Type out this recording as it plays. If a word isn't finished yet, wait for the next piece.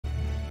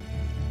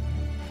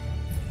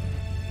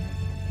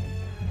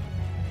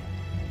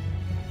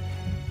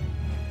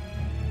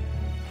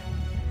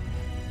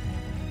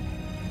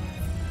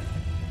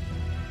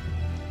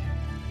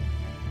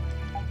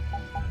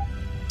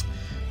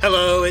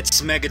Hello,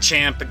 it's Mega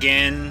Champ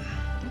again.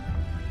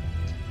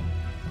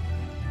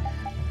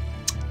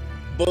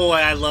 Boy,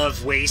 I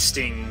love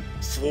wasting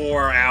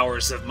 4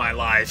 hours of my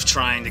life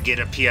trying to get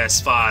a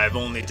PS5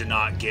 only to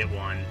not get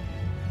one.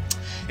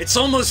 It's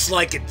almost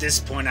like at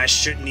this point I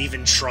shouldn't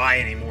even try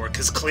anymore,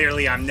 because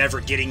clearly I'm never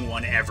getting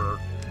one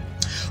ever.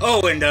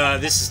 Oh, and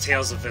this is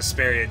Tales of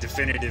Vesperia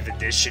Definitive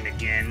Edition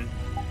again.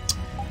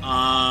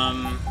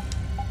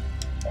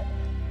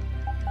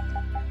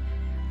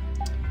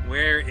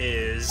 Where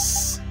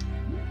is...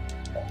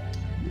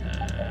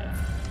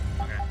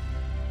 okay.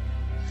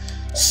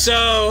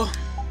 So,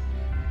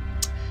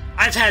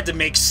 I've had to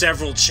make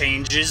several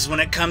changes when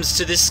it comes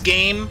to this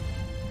game.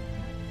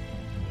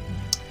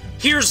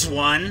 Here's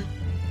one.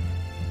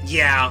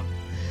 Yeah.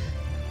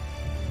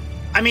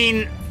 I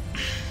mean,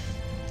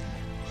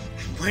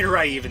 where do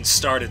I even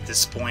start at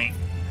this point?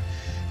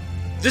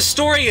 The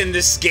story in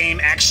this game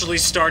actually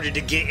started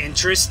to get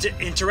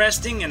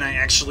interesting, and I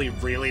actually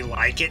really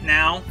like it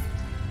now.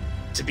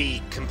 To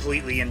be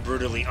completely and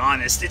brutally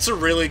honest, it's a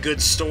really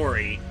good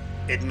story,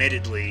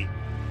 admittedly.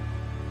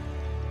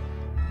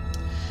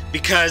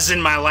 Because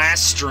in my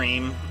last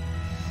stream,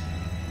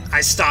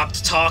 I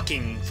stopped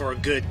talking for a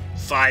good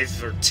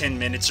 5 or 10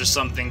 minutes or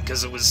something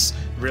because it was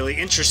really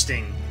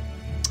interesting.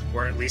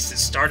 Or at least it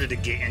started to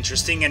get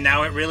interesting, and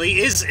now it really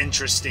is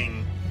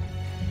interesting.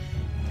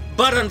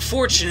 But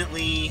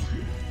unfortunately,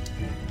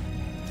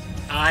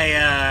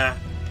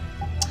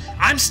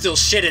 I'm still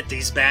shit at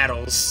these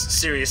battles.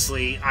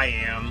 Seriously, I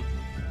am.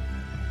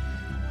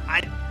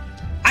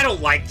 I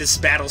don't like this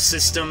battle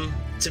system,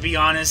 to be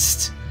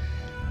honest.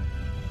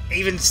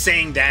 Even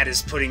saying that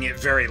is putting it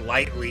very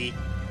lightly.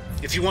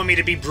 If you want me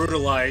to be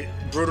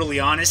brutally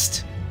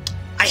honest,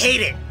 I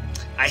hate it.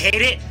 I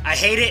hate it, I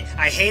hate it,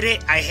 I hate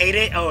it, I hate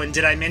it. Oh, and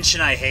did I mention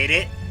I hate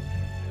it?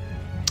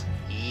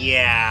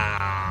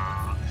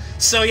 Yeah.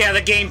 So yeah,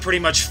 the game pretty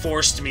much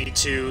forced me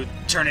to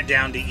turn it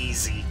down to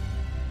easy.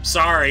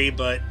 Sorry,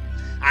 but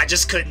I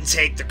just couldn't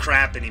take the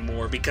crap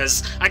anymore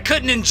because I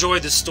couldn't enjoy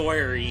the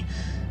story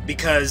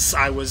because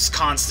I was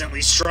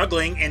constantly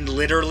struggling in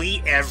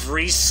literally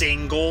every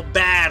single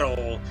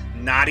battle.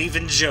 Not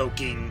even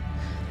joking.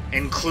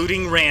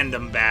 Including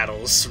random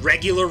battles.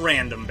 Regular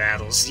random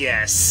battles,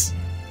 yes.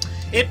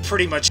 It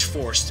pretty much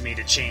forced me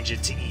to change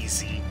it to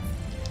easy.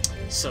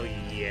 So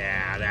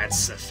yeah,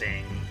 that's the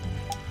thing.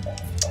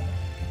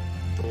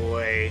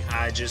 Boy,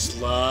 I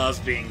just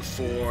love being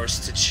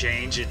forced to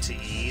change it to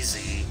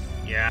easy.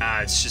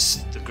 Yeah, it's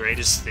just the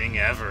greatest thing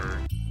ever.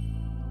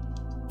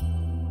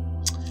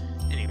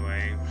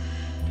 Anyway.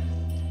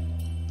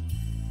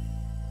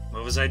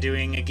 What was I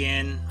doing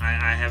again?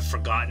 I have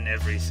forgotten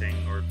everything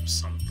or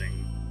something.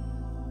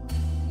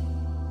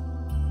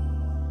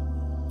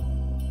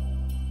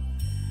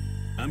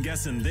 I'm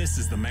guessing this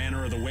is the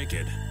Manor of the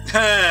Wicked.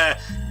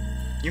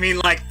 You mean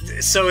like,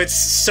 so it's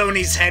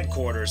Sony's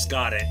headquarters,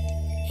 got it.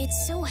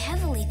 It's so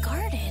heavily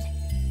guarded.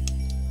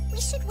 We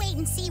should wait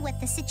and see what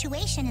the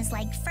situation is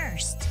like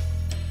first.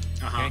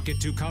 Can't get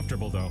too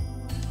comfortable, though.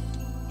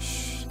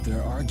 Shh,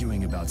 they're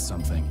arguing about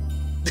something.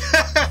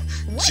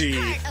 What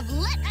part of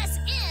let us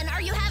in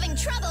are you having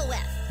trouble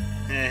with?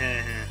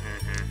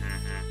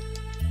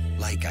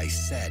 Like I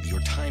said,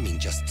 your timing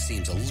just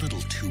seems a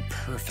little too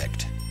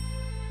perfect.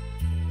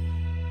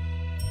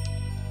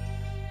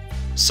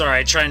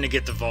 Sorry, trying to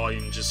get the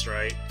volume just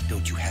right.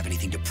 Don't you have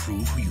anything to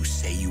prove who you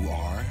say you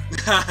are?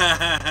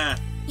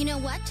 You know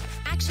what?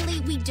 Actually,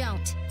 we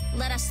don't.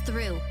 Let us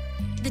through.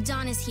 The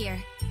dawn is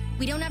here.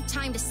 We don't have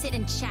time to sit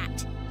and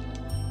chat.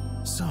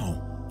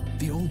 So,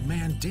 the old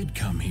man did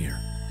come here.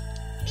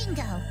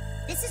 Bingo.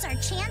 This is our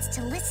chance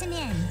to listen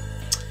in.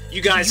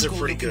 You guys are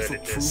pretty good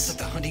at proof this. that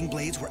the hunting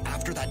blades were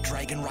after that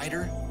dragon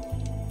rider?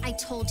 I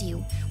told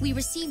you. We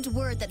received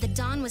word that the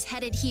dawn was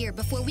headed here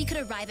before we could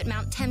arrive at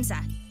Mount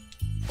Temza.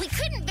 We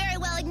couldn't very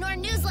well ignore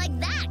news like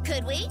that,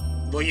 could we?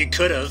 Well, you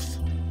could have.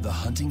 The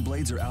hunting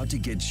blades are out to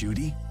get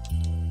Judy?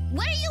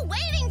 What are you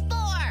waiting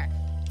for?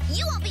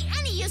 You won't be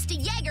any use to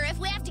Jaeger if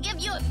we have to give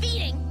you a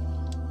beating.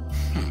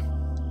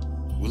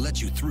 We'll let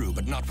you through,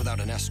 but not without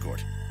an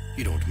escort.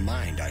 You don't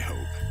mind, I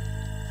hope.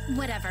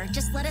 Whatever,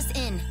 just let us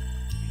in.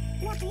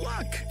 What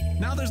luck!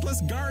 Now there's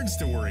less guards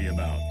to worry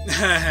about.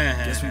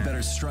 Guess we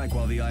better strike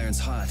while the iron's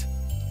hot.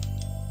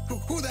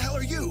 Who the hell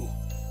are you?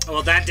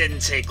 Well, that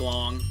didn't take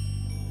long.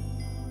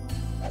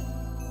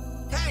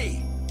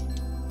 Hey!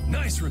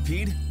 Nice,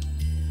 Repeat.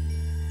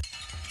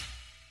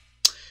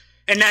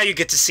 And now you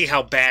get to see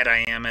how bad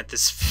I am at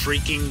this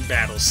freaking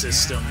battle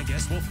system. Yeah, I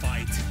guess we'll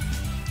fight.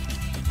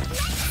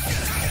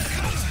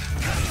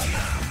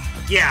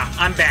 Yeah,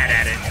 I'm bad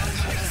at it.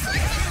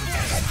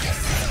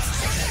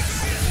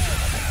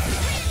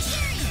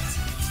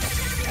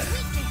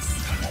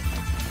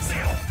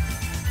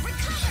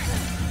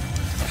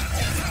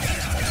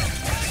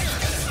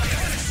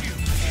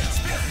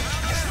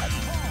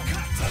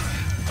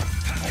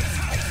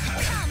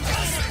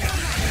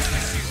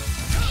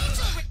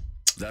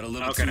 Is that a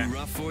little too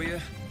rough for you?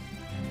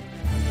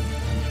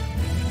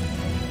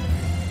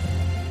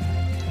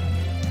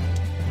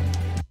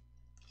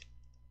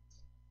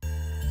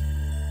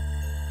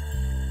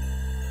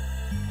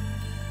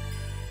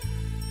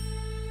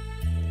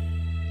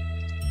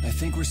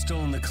 think we're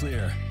still in the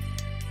clear.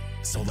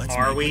 So let's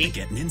Are make we? with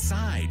getting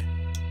inside.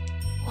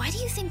 Why do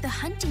you think the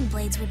hunting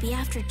blades would be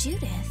after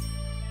Judith?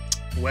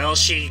 Well,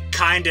 she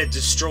kinda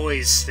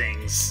destroys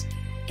things.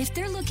 If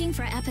they're looking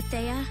for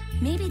Epithea,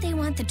 maybe they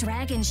want the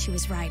dragon she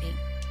was riding.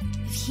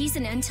 If he's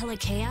an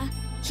Entelikeia,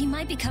 he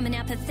might become an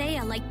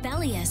Epithea like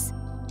Belius.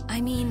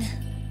 I mean,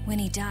 when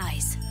he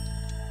dies.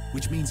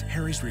 Which means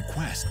Harry's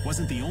request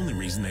wasn't the only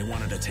reason they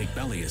wanted to take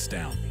Belius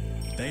down.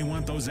 They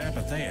want those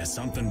Epithea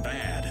something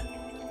bad.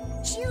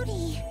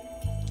 Judy!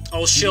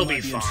 Oh, she'll be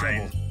might in fine.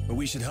 trouble, but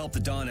we should help the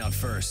Dawn out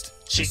first.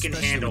 She can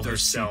Especially handle with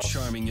those two herself.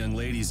 charming young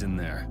ladies in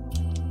there.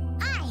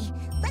 Aye,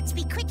 let's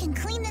be quick and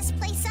clean this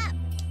place up.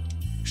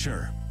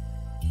 Sure.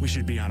 We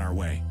should be on our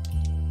way.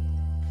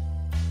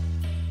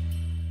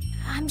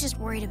 I'm just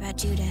worried about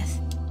Judith.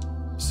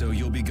 So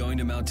you'll be going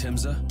to Mount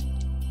Temsa?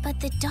 But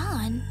the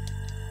Dawn...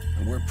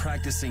 And we're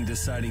practicing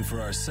deciding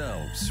for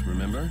ourselves,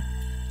 remember?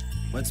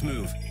 Let's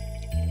move.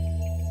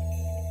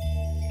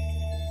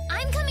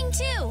 I'm coming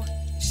too!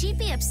 She'd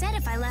be upset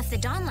if I left the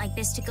Dawn like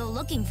this to go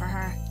looking for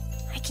her.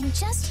 I can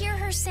just hear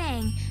her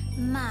saying,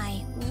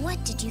 "My,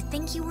 what did you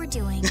think you were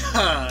doing?"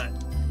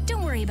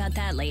 Don't worry about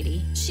that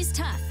lady. She's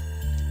tough.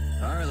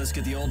 Alright, let's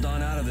get the old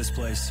Dawn out of this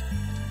place.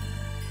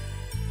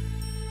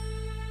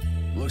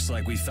 Looks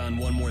like we found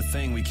one more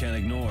thing we can't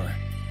ignore.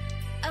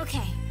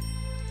 Okay.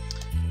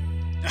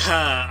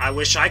 I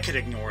wish I could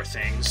ignore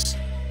things.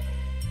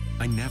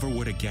 I never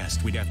would have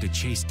guessed we'd have to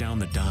chase down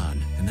the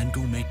Dawn and then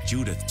go make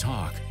Judith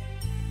talk.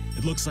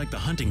 It looks like the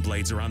hunting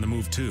blades are on the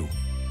move too.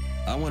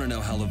 I want to know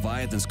how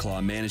Leviathan's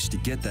Claw managed to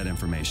get that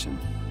information.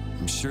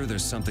 I'm sure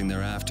there's something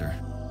they're after.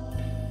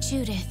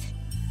 Judith.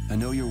 I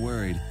know you're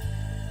worried,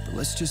 but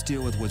let's just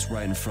deal with what's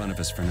right in front of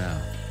us for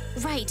now.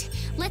 Right.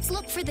 Let's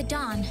look for the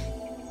Dawn.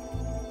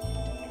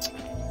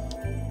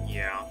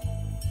 Yeah.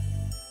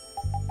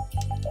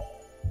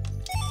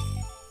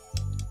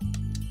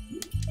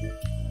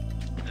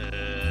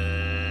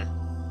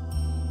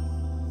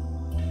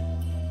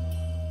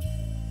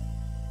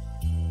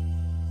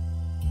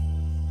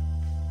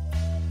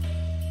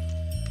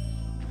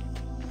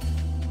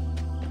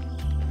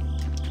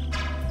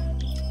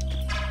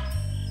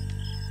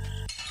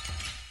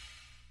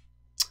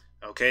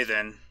 Okay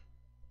then.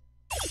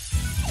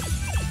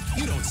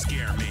 You don't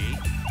scare me.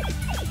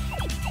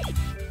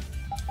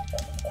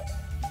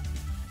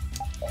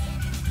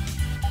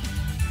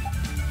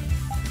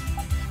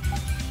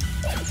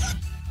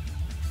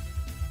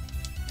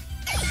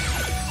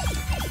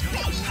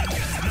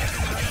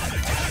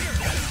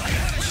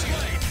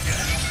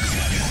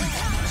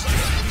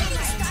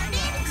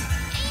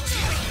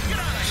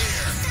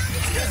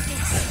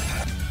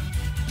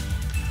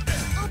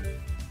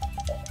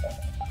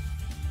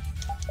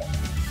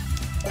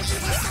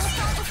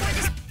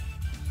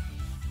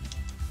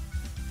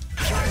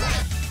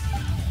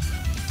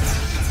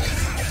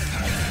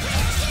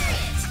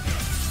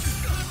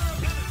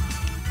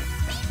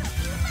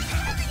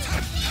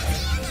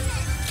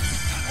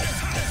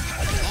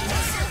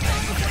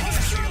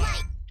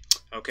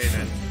 Okay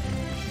then.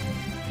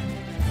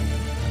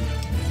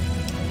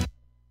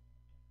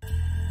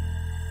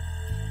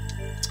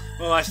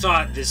 Well, I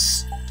thought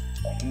this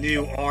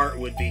new art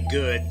would be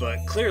good,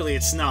 but clearly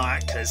it's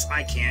not, because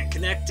I can't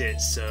connect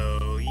it,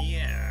 so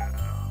yeah.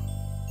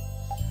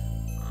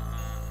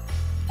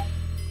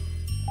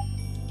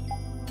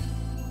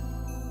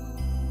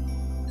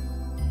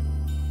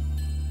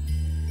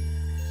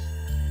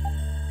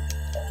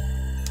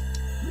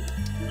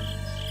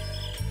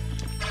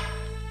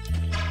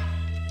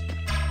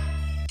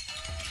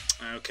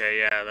 Okay,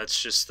 yeah,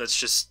 let's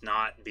just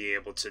not be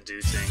able to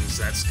do things.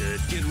 That's good.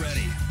 Get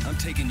ready. I'm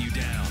taking you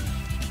down.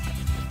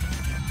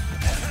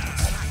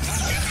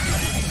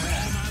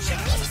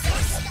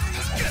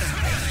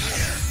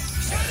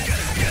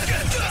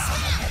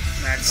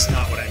 That's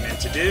not what I meant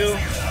to do.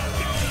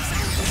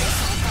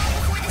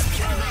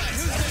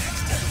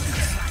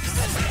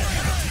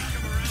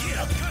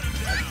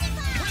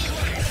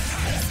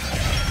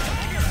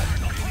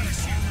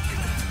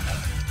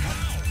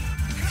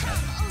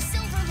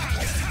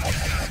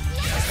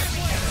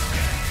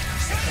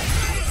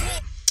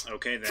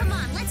 Okay then. Come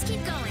on, let's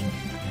keep going.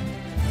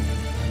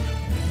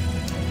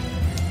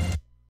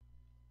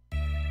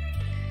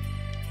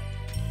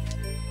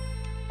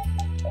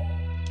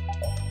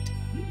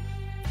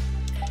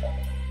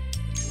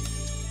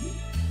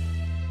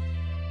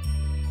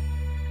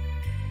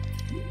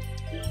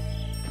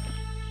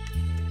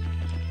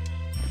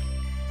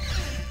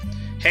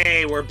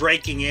 Hey, we're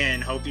breaking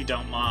in. Hope you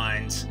don't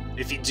mind.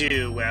 If you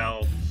do,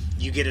 well,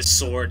 you get a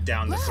sword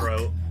down the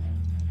throat.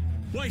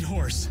 White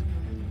horse.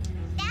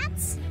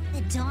 That's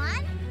the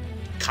Dawn?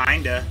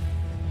 Kinda.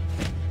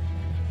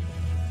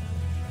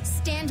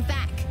 Stand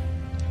back.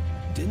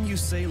 Didn't you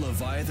say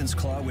Leviathan's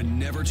Claw would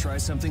never try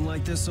something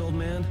like this, old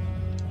man?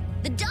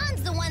 The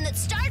Dawn's the one that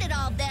started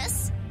all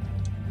this.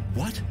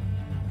 What?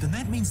 Then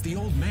that means the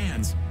old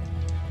man's...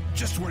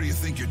 Just what do you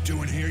think you're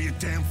doing here, you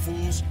damn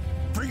fools?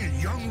 Bringing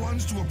young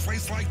ones to a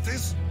place like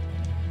this?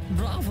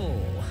 Bravo!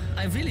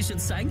 I really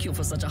should thank you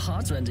for such a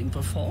heart-rending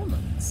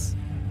performance.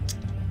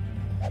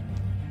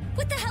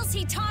 What the hell's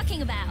he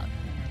talking about?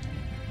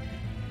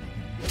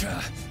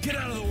 Get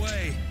out of the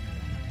way!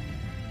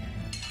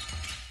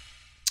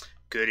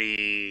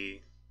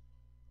 Goody.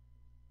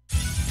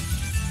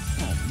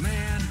 Oh,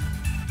 man.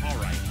 All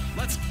right,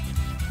 let's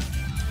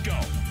go.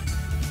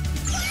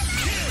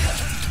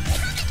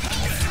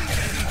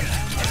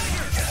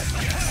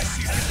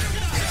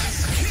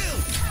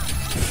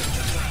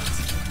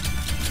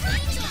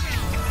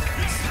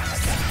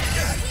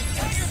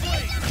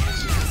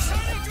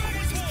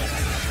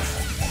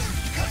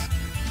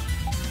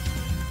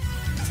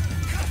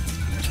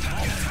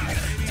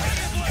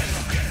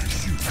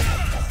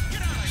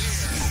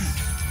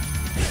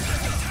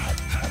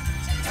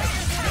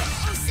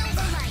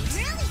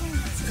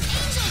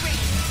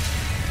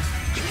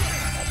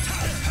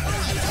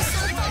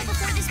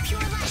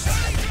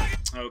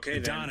 Okay,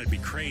 then. Don would be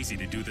crazy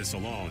to do this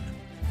alone.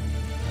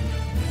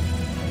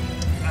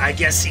 I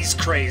guess he's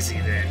crazy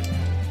then.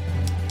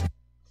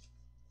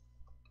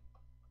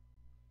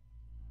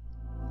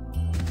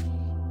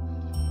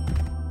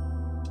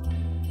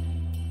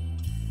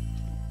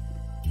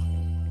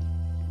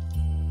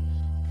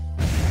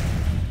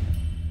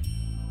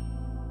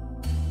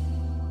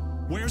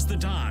 Where's the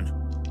Don?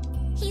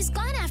 He's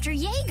gone after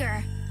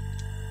Jaeger.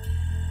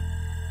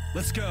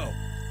 Let's go.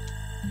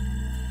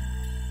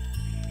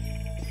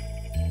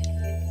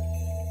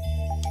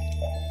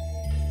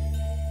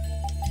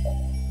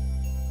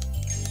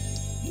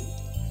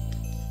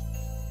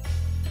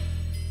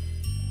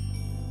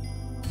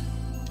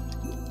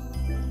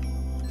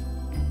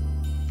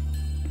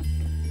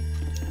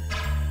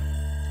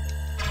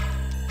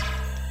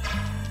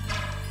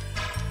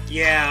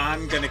 Yeah,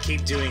 I'm gonna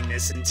keep doing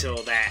this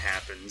until that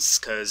happens,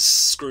 cause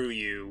screw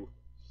you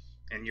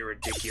and your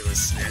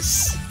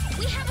ridiculousness.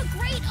 We have a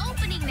great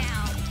opening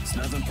now. It's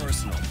nothing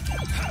personal.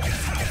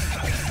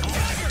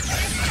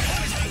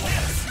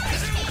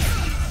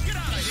 Get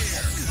out of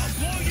here! I'll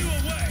blow you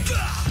away!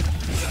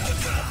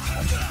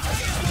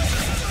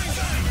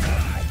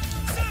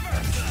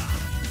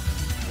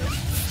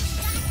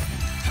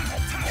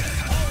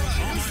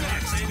 All my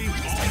heart, baby!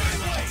 All my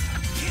life!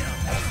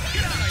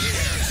 Get out of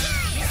here!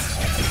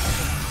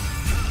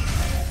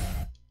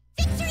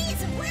 Victory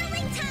is a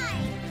whirling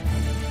tide.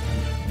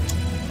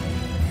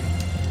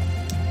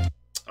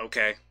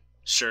 Okay,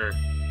 sure.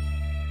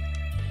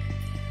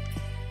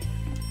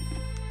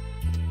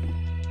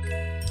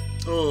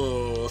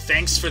 Oh,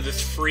 thanks for the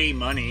free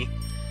money.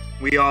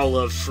 We all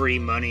love free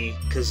money,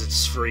 because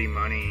it's free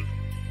money.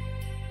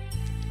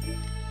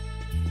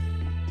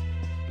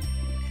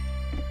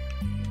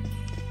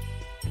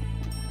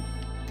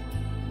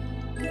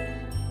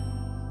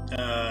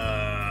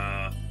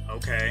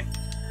 Okay.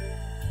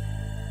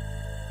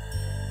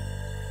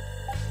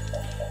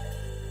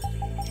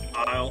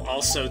 I'll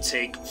also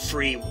take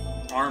free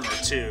armor,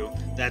 too.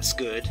 That's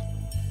good.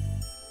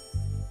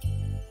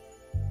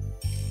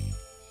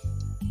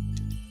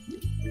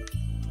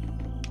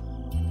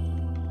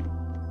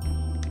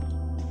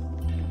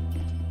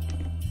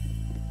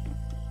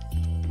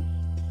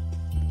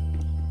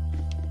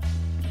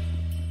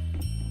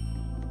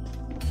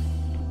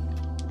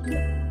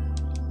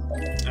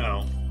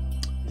 Oh.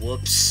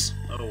 Whoops.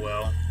 Oh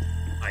well.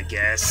 I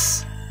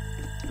guess.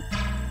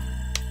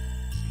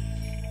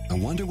 I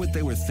wonder what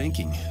they were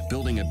thinking,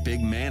 building a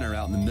big manor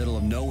out in the middle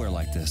of nowhere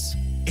like this.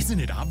 Isn't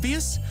it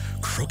obvious?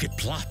 Crooked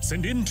plots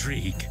and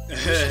intrigue. We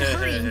should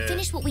hurry and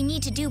finish what we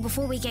need to do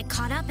before we get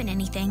caught up in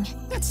anything.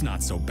 That's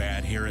not so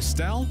bad here,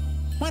 Estelle.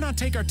 Why not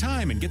take our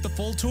time and get the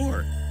full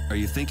tour? Are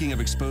you thinking of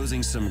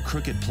exposing some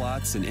crooked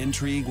plots and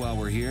intrigue while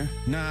we're here?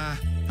 Nah,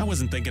 I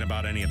wasn't thinking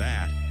about any of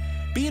that.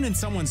 Being in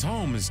someone's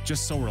home is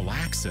just so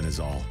relaxing is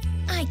all.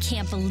 I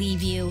can't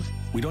believe you.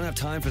 We don't have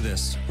time for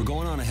this. We're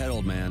going on ahead,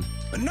 old man.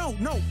 No,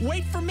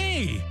 wait for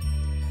me!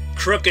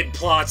 Crooked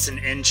plots and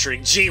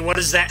intrigue. Gee, what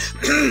is that?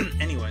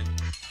 Anyway.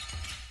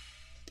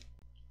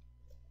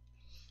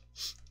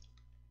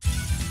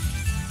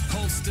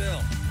 Hold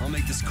still. I'll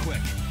make this quick.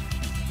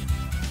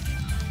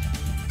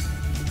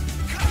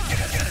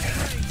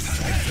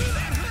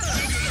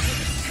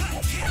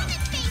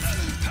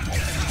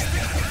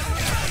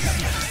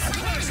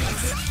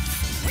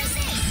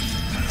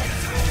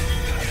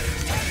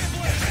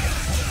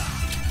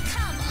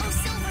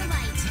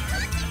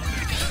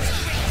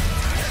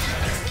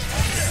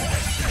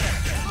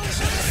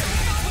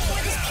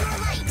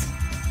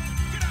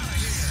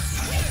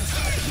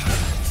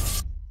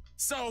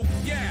 So,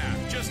 yeah,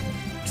 just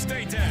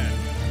stay dead.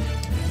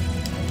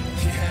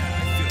 Yeah,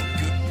 I feel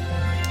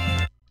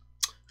good.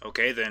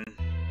 Okay, then.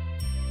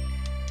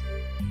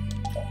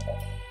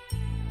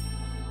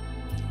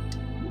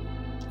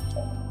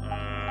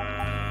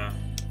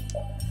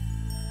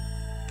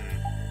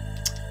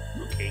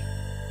 Okay.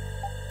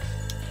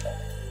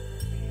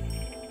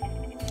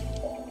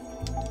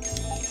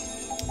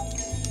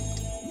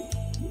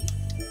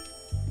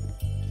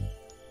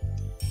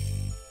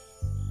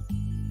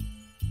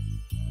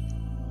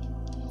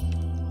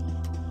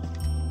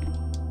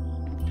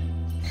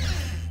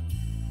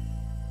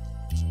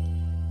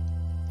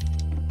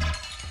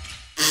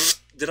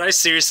 Did I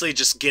seriously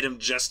just get him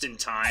just in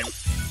time?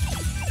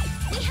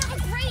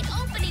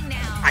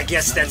 I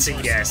guess that's a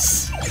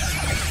yes.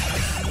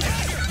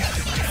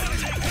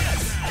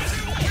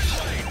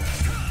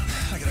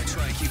 I gotta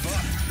try and keep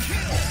up.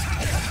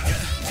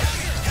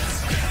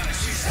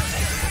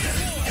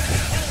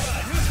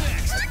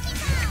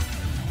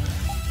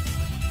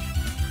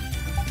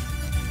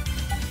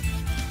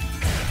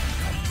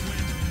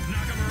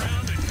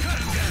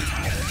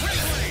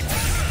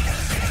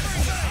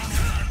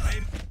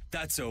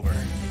 That's over.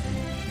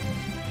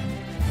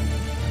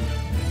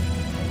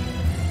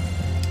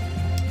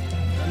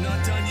 I'm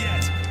not done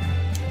yet.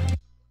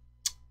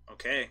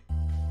 Okay.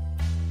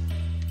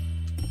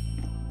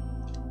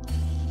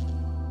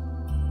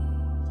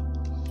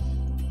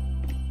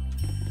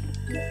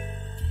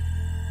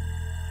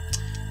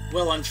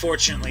 Well,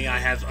 unfortunately, I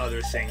have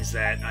other things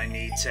that I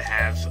need to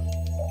have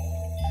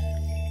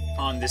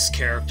on this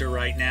character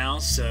right now,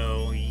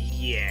 so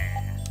yeah.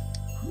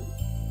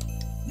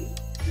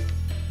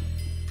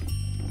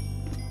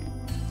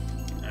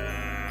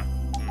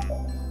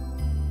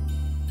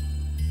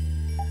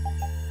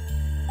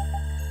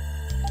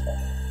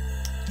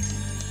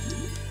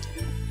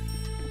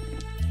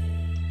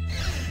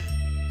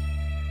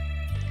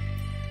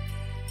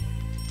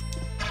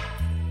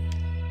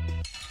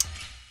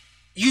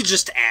 You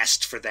just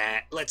asked for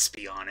that, let's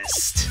be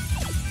honest.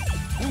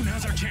 Oh,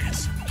 now's our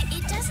chance.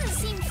 It doesn't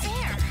seem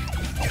fair.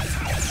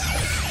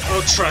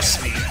 Oh,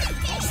 trust me.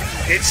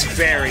 It's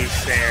very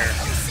fair.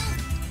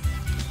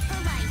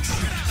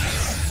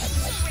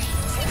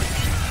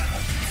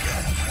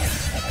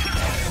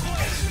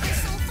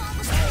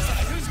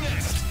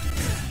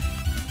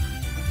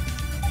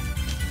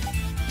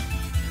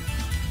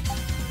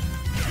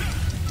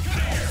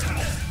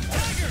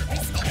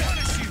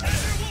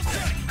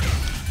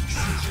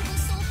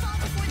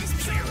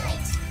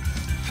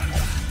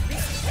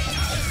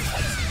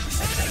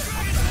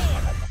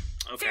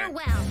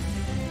 Farewell.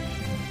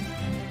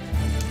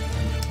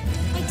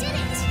 I did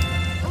it!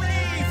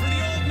 Hooray for the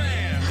old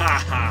man!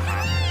 Ha ha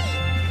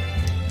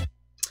ha.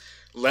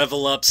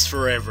 Level ups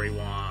for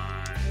everyone.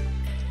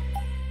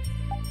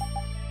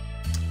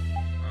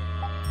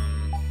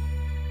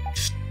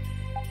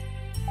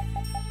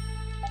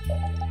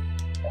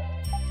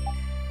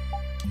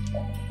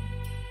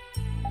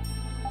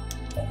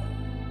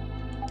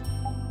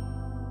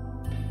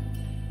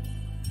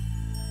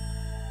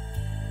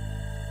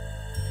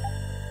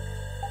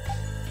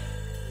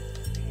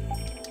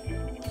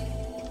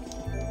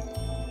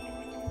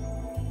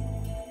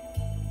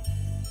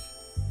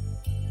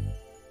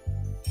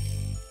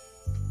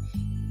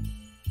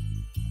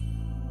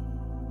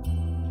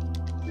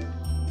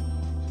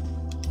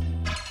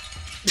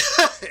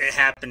 It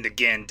happened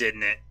again,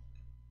 didn't it?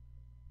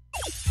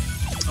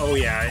 Oh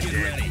yeah, it Get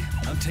did. ready.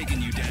 I'm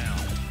taking you down.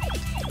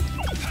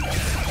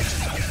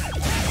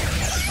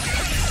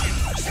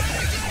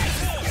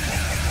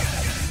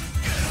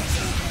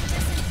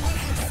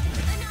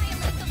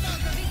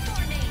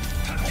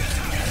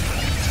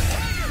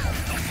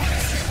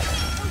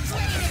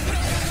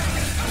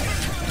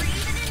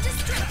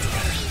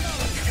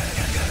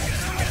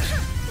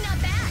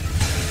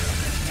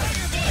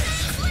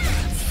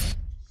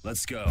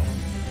 Let's go.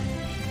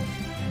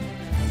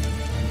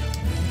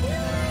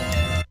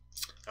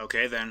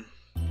 Okay then.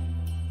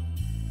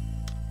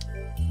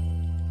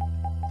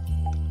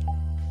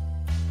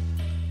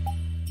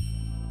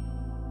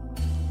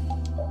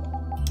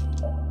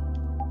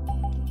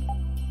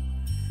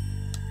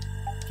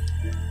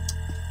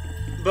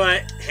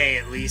 But hey,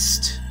 at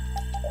least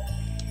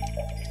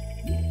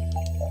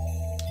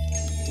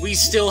we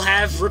still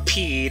have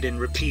Repeat, and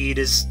Repeat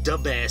is the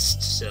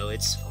best, so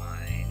it's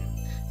fine.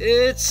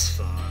 It's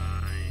fine.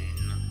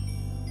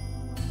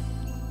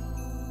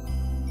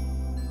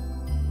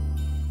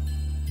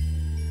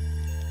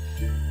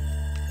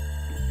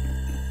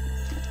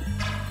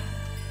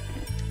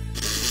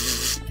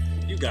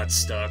 You got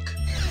stuck.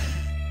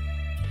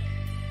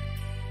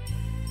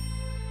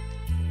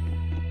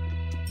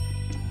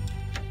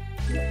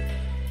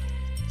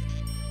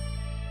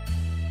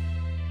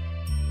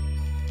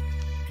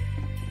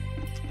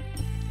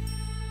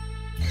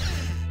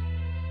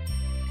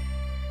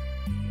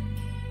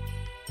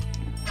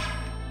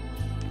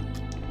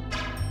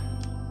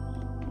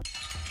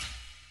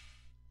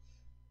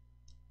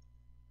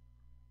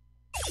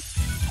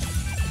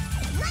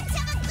 Let's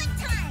have a good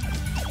time!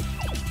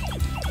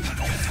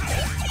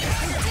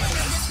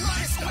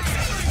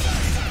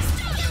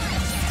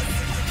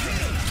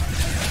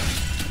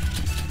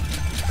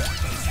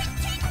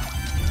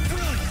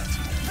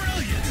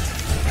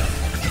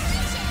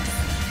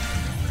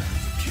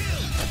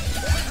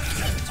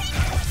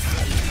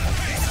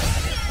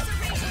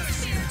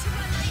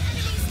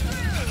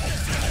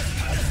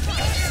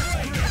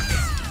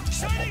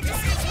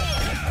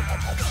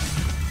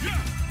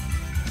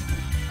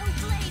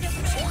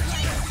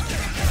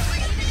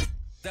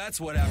 That's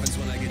what happens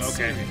when I get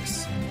Okay.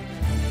 serious.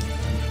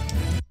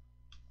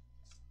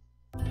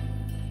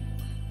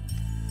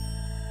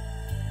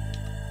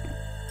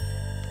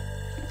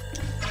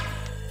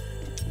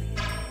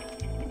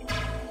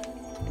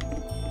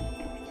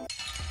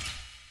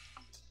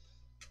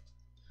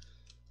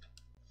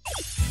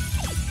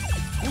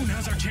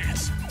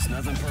 chance. It's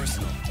nothing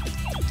personal.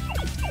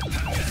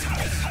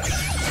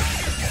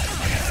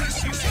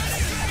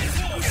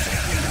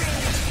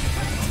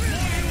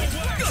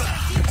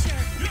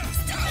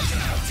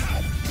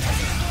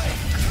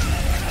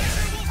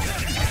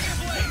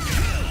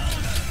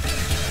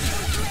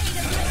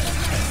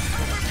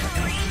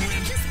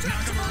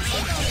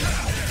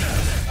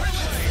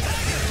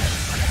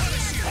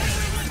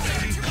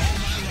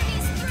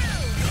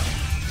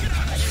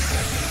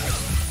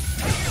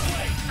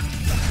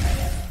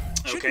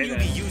 Shouldn't you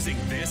be using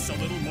this a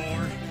little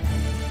more?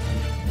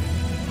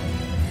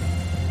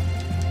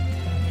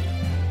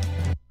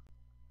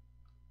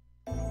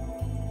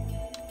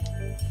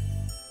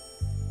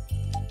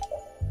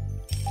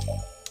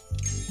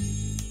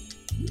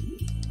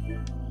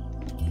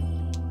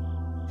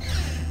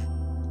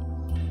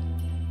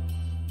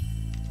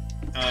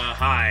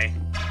 Hi.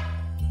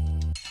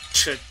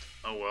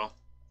 Oh well.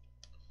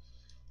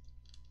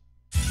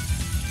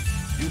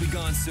 You'll be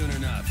gone soon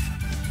enough.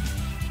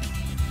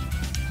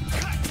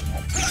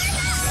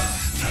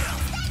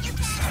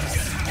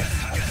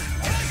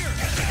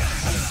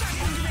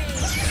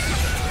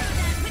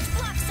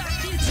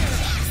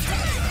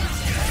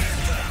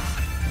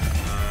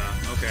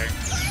 Okay.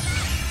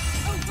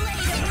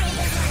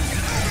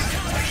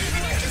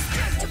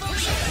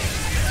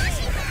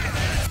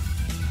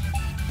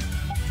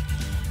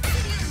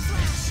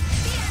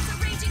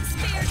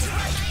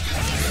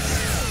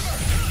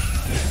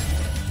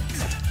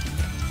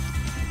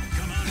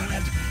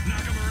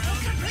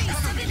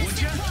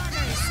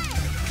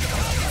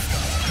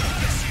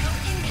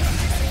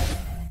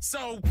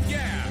 So,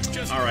 yeah,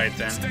 just Alright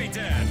then. stay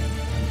dead.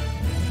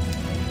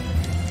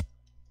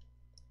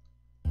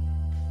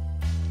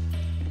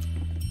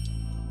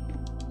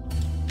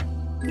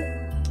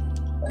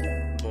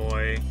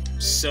 Boy,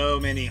 so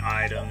many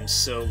items,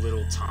 so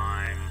little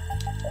time.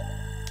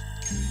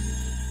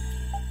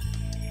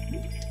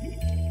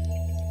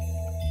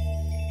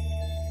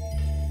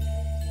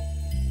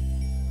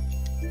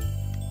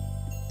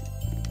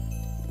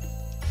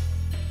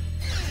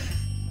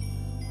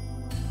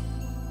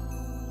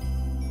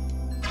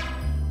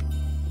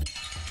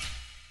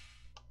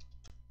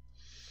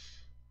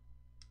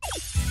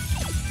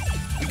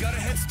 We got a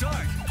head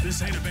start.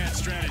 This ain't a bad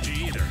strategy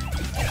either.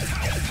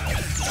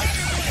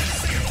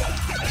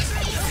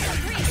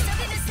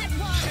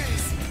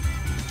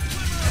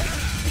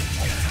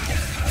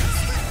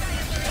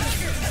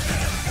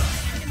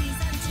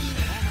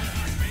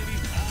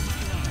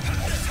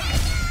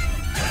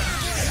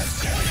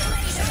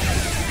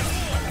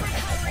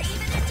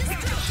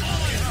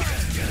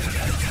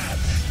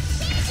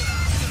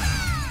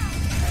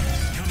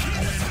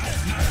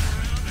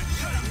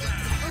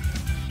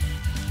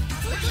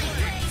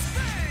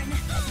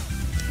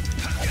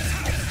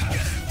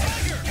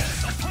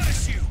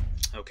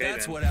 Okay,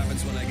 That's then. what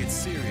happens when I get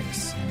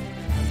serious.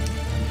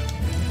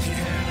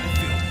 Yeah,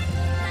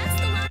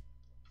 I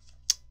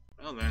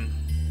feel Well then.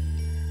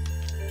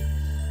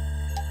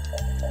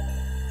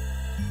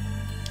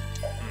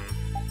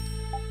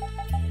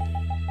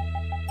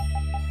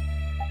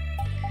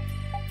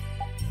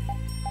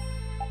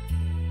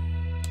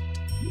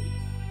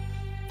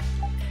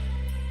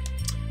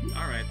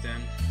 Alright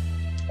then.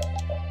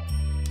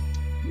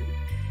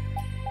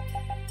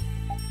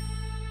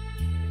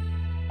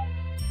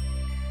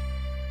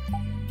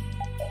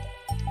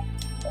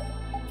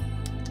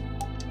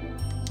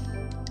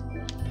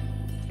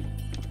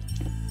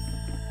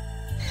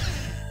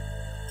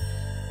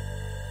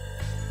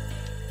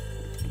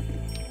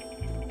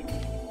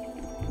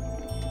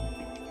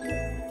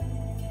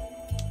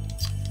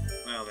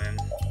 Well then.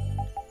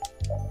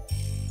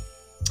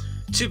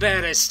 Too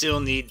bad I still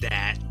need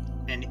that.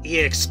 An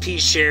EXP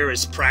share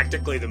is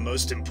practically the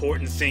most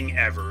important thing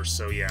ever,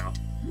 so yeah.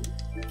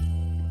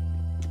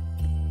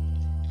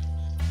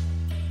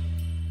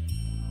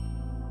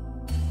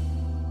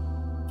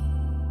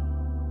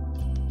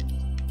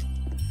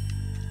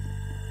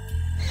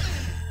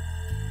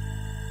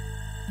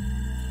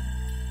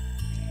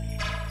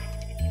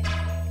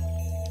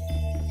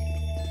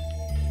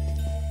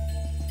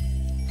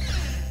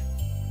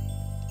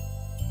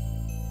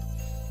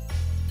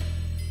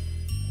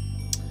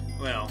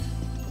 Well.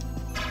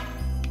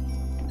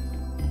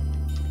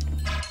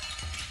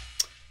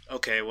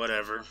 Okay,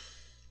 whatever.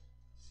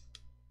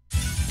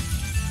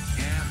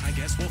 Yeah, I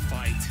guess we'll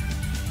fight.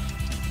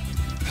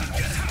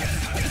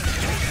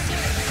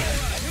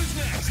 Who's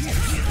next?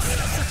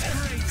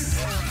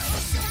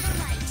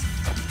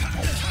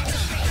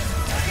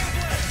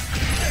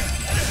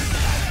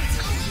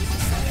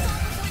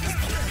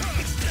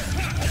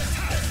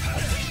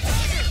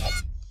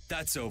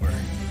 That's over.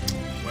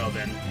 Well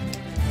then.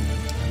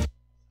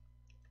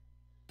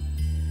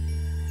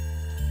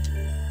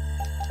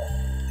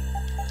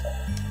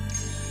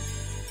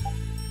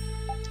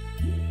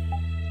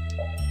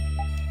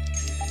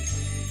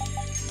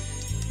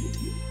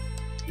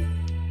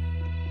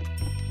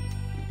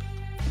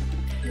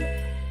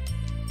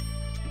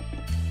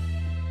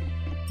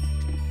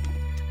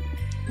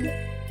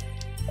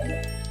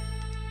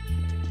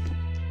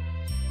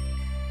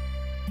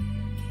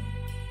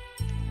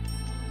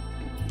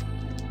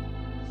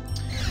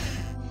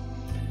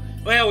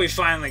 Well, we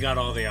finally got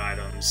all the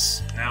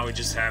items. Now we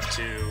just have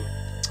to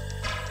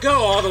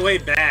go all the way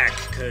back,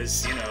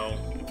 because, you know,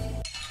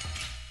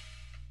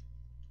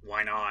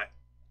 why not?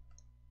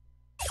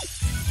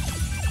 It's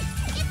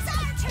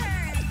our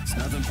turn! It's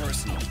nothing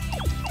personal.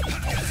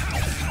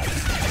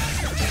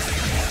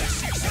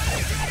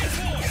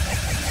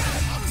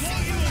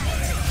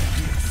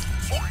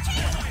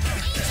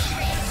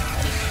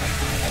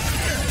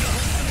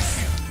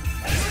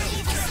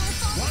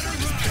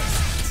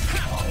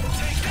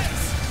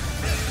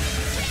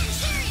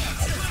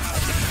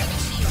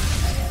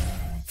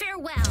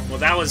 Farewell. Well,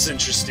 that was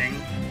interesting.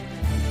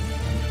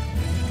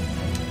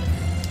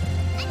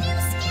 A new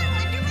skill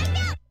under my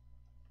belt.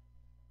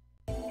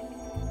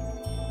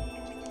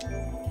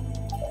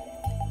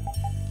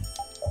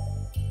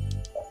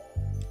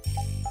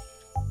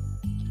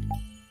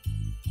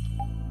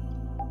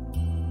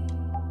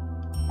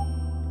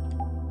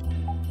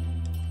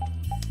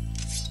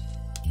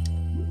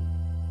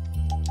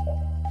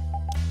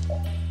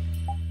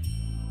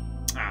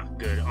 Ah,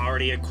 good.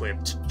 Already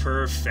equipped.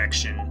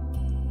 Perfection.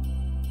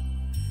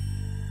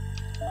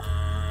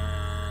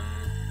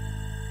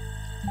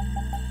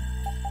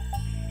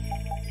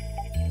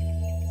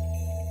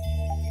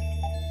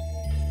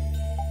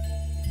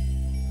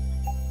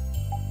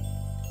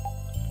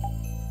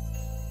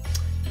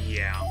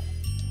 Yeah.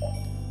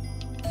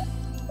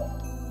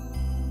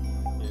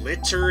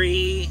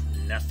 Literally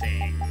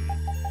nothing.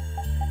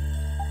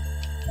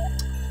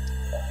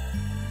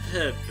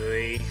 Oh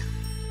boy.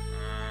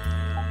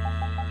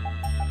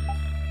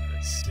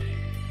 Let's see.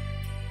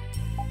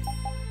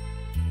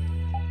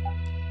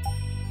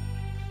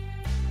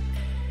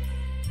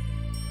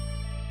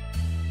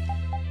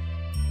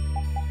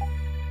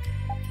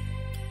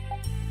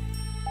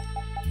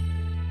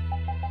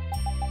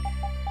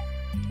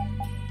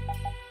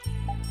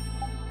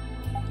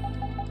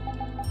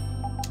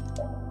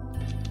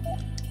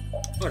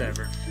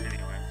 Whatever.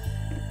 Anyway.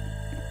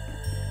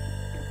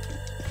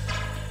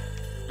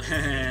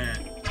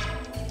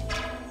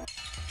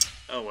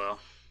 Oh well.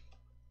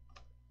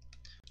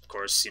 Of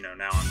course, you know,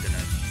 now I'm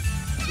gonna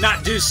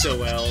not do so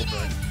well,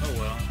 but oh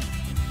well.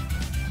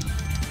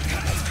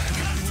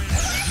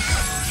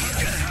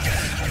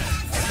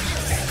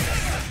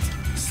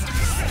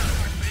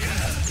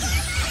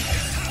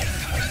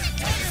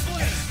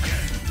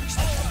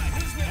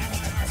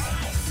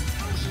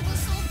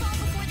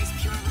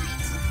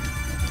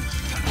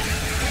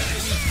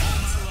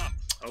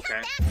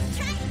 Okay.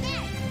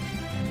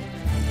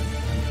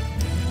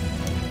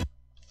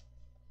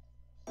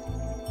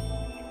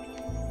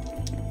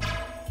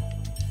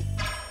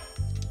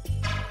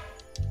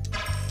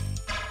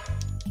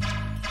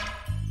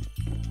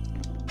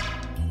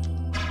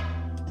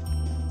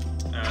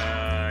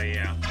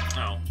 Yeah.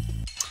 Oh.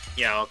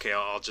 Yeah, okay,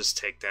 I'll just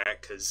take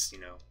that, because, you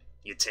know,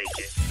 you take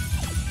it.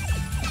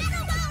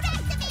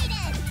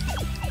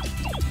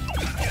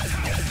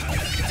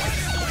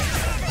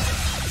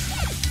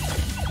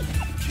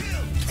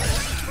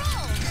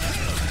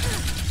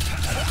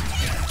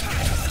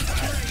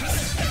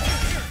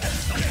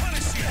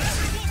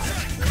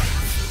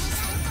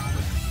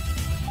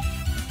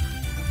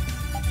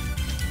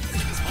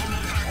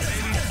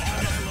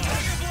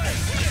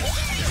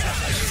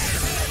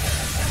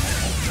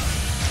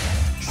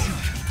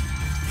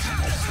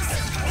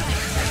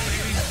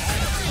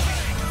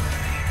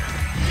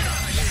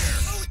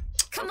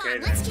 Okay,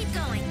 Let's keep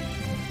going.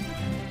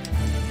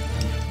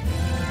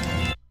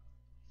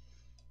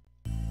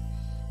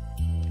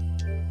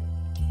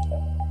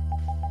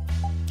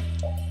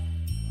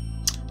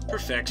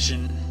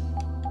 Perfection.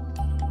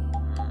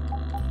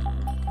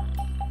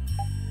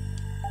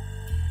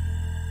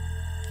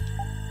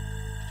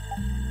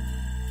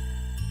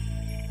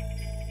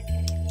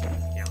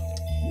 Yeah.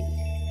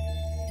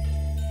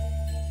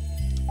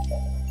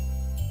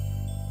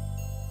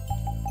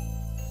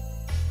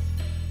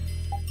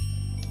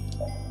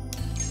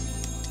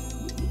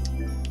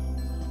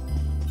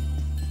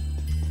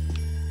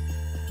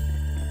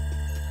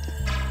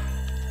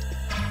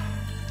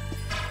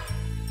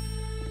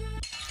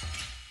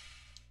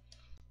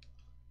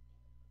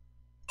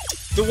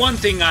 The one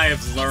thing I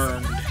have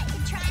learned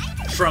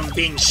from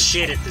being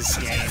shit at this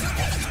game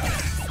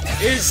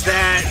is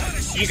that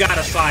you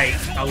gotta fight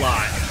a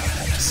lot.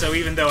 So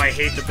even though I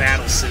hate the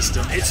battle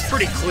system, it's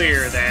pretty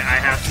clear that I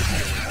have to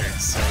deal with it,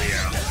 so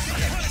yeah.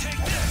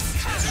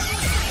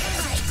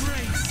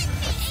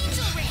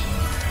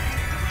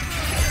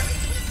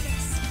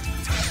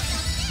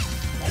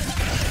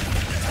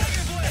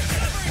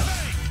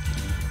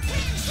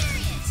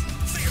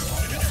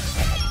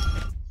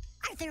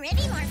 Are there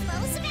any more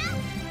foes about?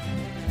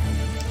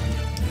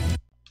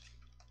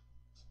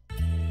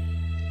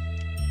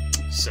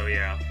 So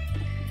yeah.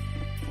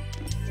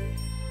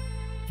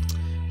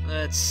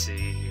 Let's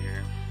see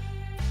here.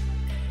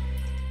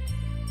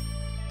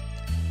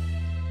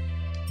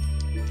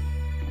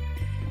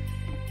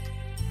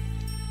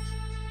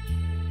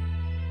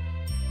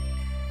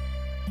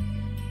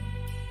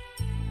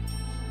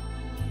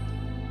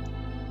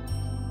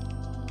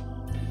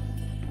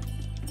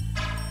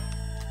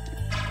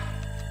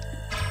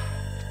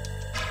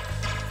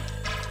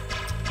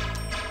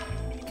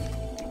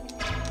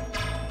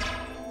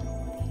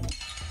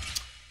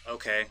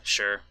 Okay,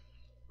 sure.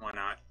 Why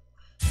not?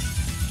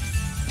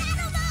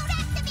 Battle mode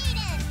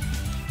activated!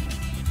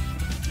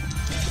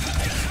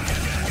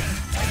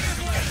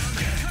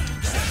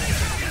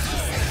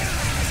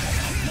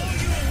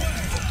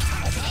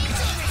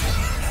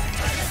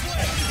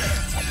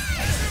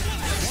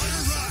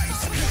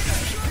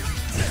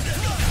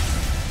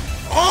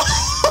 Oh!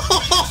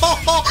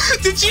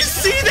 Did you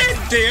see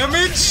that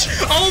damage?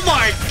 Oh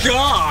my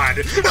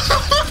god!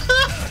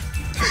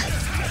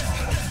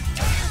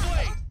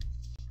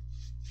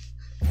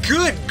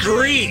 Good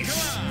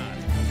grief!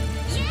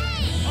 Yay!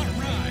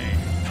 Alright,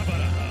 how about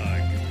a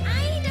hug? I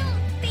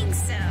don't think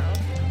so.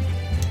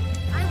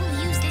 I will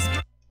use this.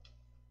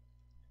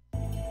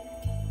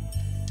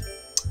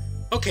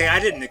 Okay, I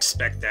didn't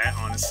expect that,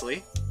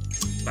 honestly.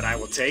 But I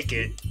will take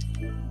it.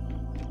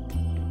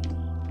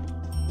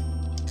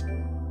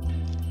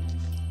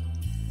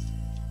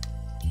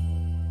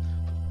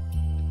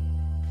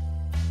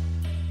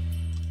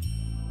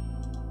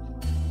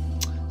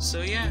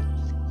 So yeah.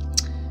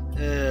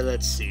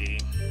 Let's see.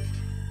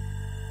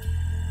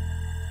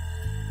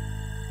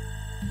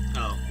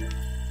 Oh.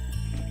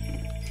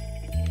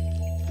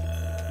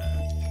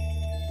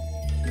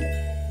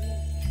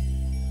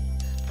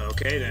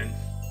 Okay then.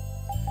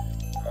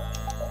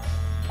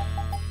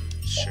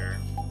 Sure.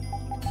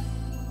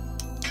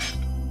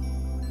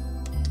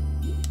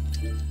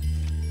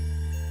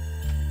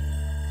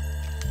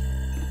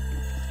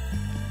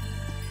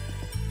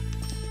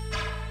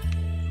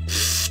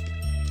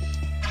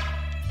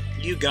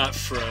 You got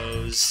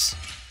froze.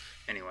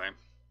 Anyway.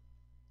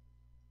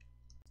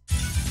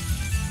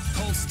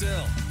 Hold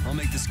still. I'll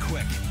make this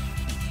quick.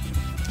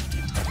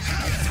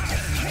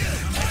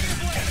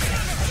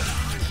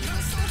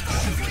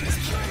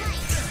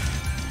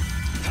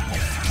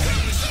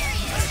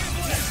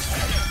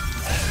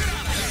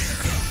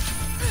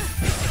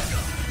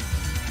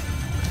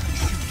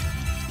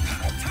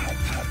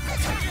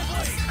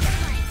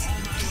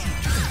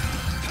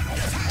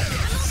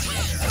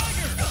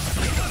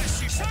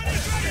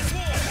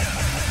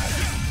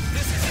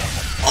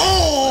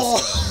 Oh!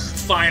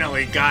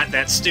 Finally got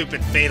that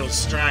stupid fatal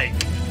strike.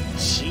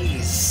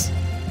 Jeez.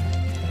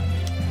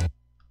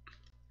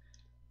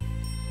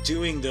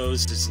 Doing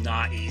those is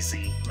not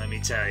easy, let me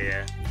tell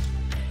ya.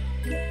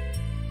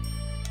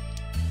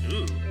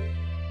 Ooh.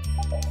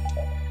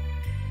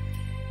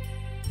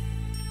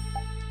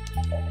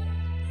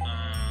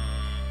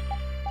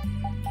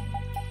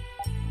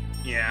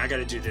 Yeah, I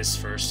gotta do this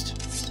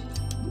first.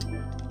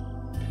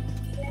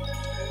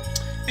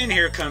 And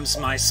here comes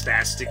my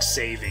spastic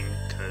saving,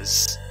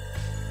 because,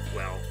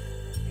 well,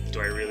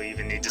 do I really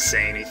even need to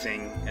say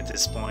anything at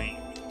this point?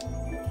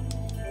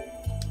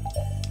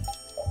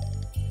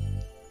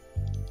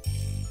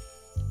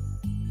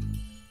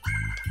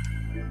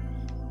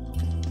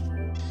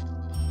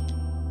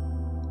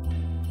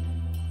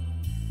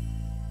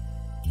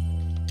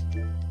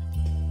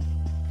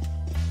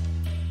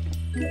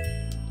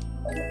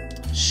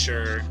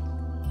 Sure.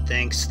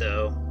 Thanks,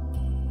 though.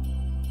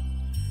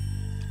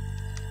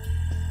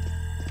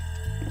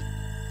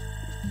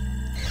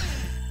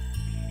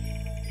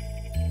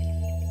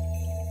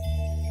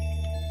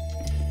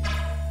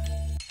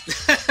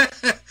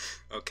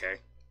 Okay.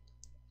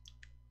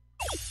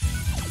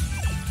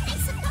 I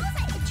suppose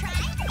I could try.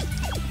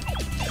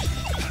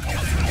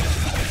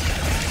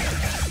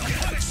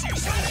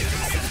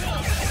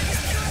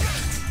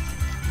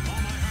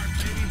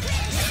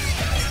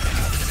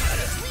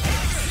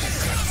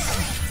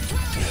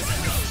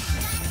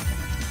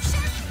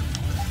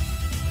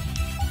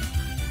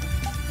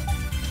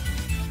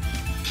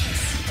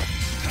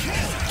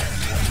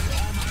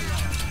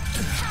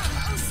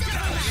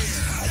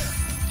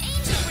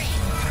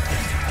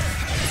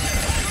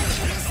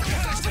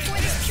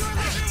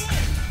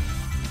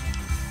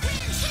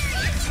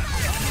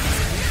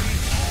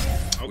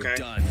 Okay.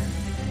 Done.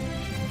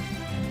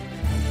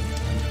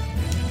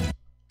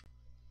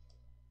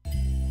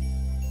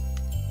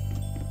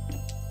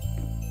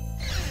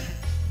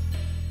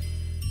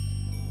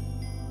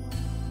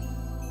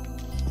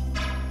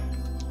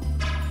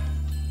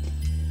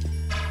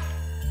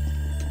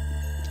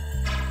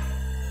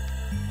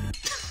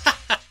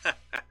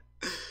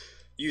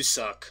 You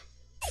suck.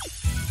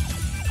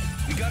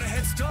 We got a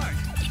head start.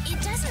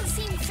 It doesn't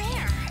seem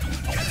fair.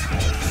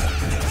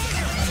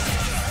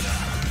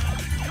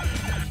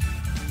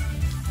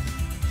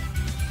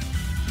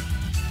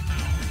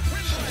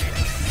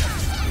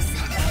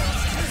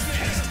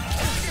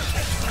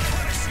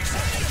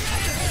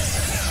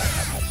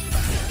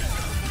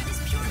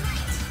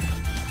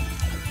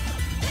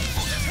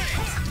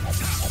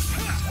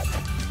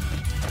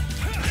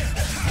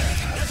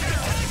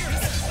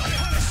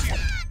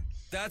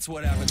 That's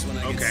what happens when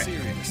I get Okay.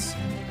 serious.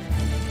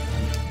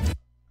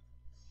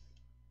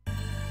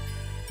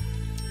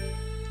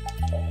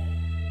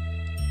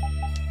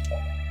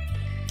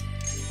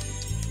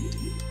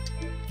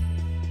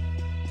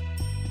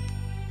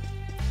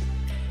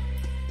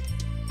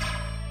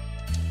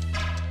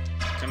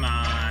 Come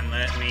on,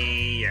 let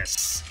me...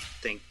 Yes.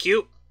 Thank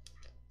you.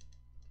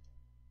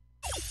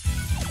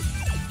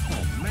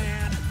 Oh man.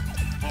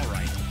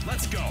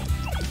 Let's go.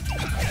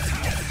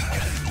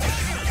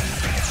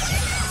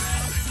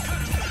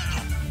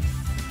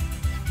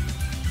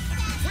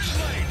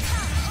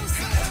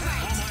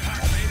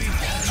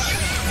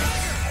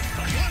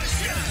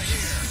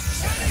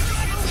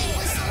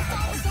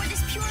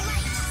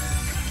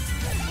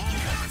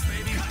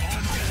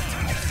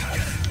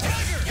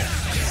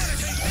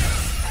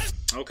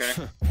 Okay.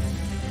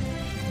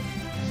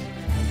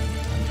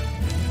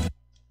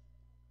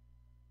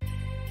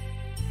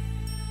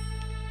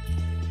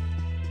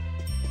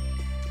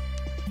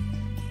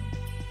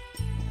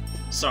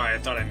 Sorry, I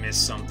thought I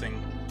missed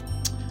something.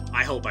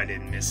 I hope I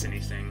didn't miss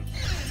anything.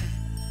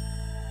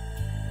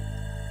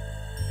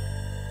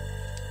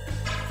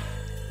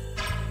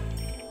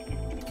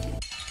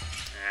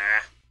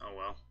 Ah, oh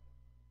well.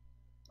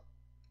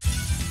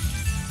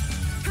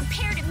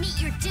 Prepare to meet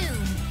your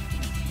doom.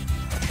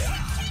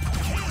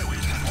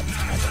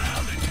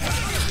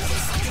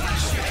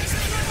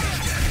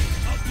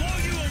 I'll blow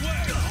you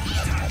away.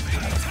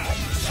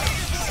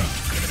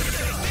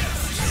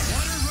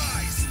 Water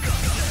rise.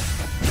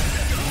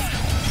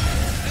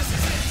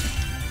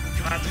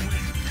 God,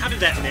 how did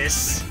that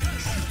miss?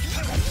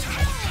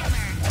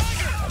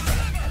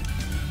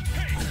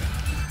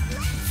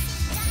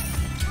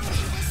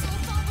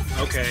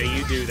 Okay,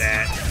 you do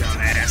that,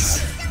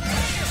 dumbass.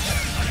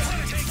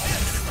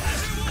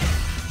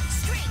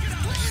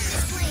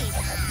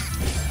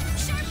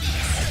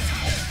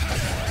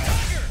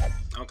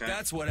 Okay.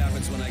 That's what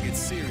happens when I get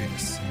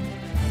serious.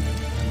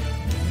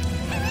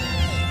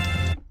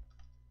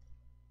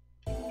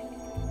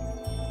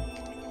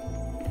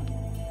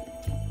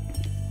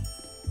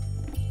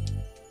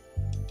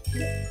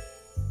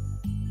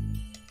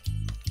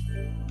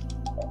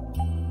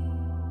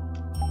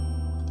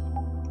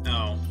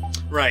 Oh,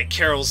 right,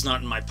 Carol's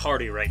not in my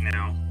party right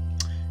now.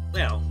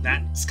 Well,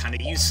 that's kind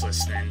of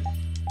useless then.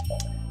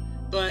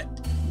 But,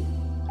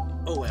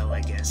 oh well,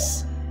 I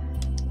guess.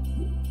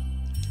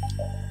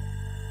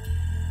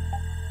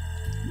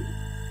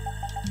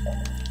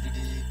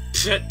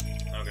 Shit.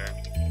 Okay.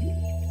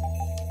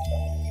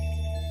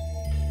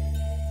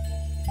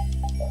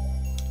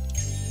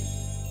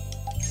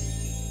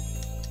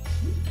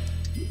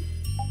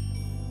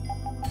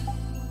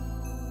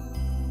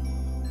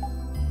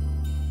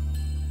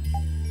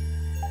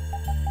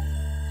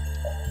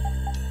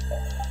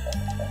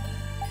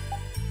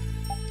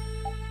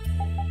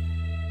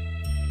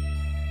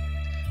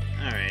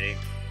 Alrighty.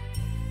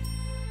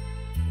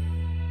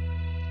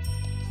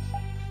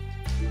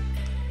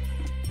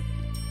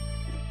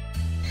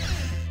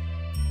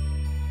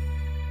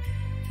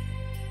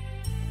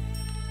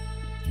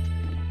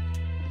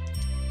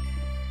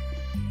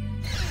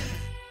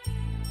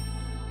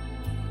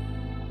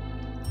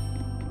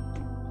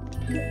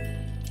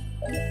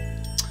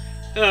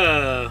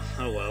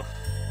 Oh well.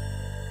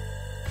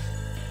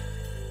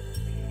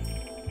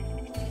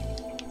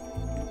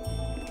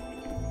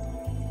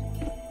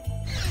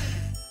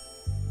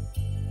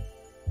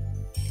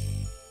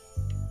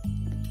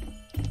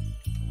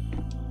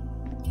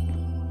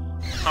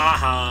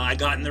 Haha, I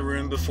got in the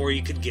room before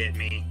you could get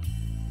me.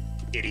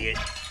 Idiot.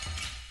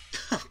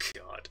 Oh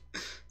god.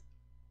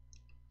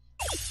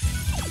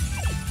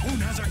 Who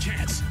has our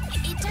chance?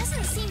 It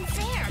doesn't seem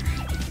fair.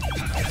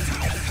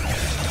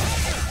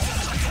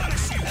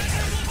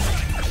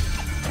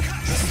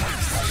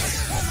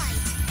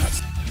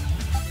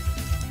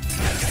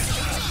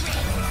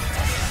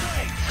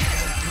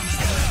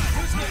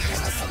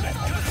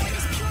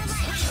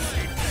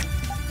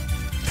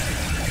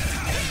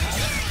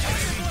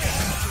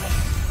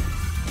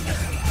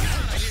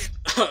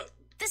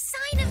 The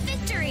sign of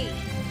victory!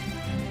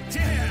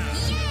 Yeah!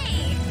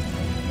 Yay!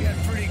 You got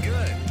pretty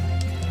good.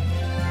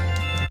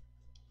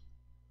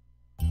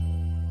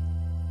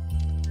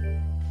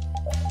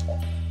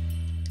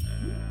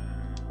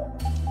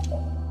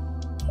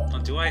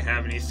 Do I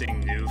have anything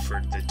new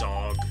for the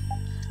dog?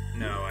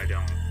 No, I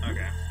don't.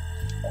 Okay.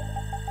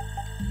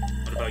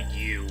 What about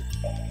you?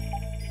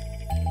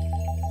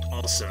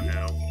 Also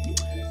no.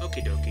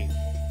 Okie dokie.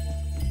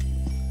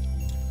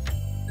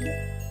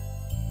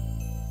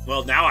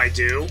 Well, now I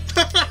do.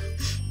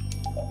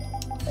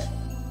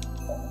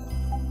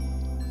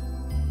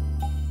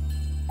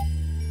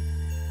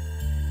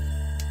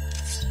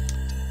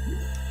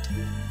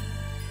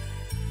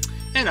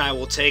 And I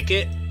will take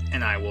it,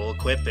 and I will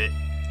equip it.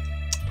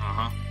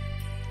 Uh-huh.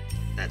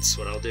 That's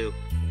what I'll do.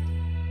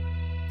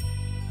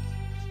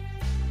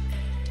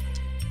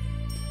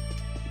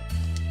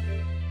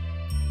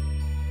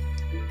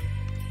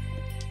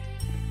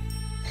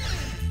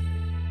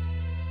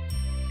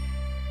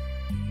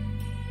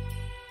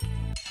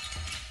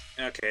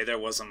 Okay, there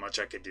wasn't much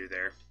I could do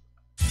there.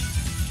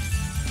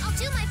 I'll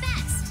do my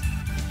best.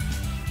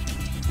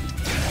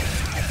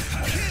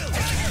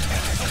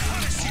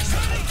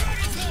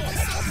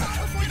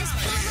 Before this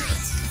pure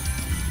light.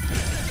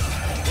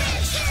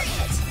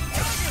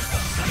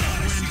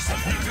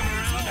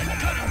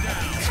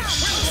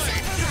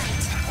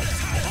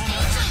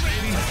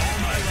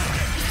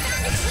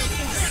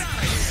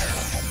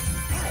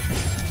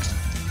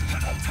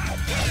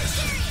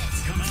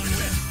 Come on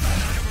with.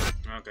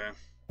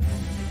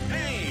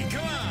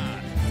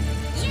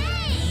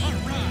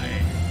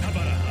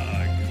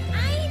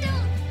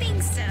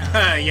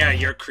 Yeah,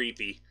 you're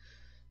creepy.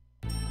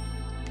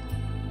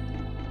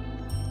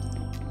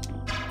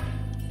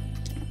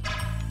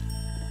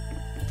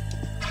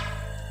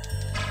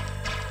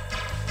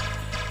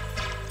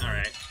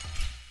 Alright.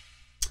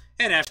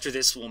 And after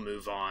this, we'll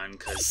move on,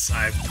 because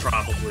I've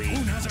probably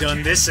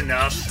done this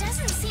enough.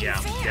 Yeah,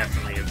 fair.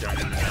 definitely have done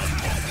it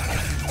enough.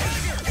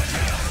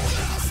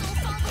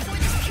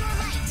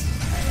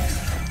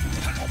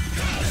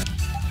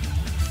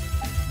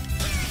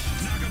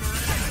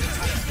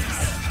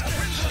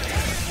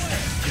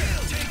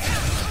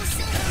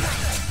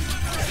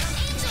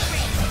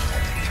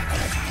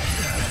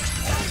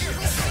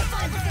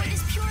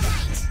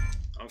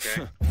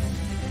 Okay.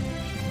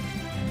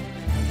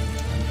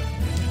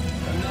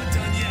 I'm not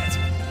done yet.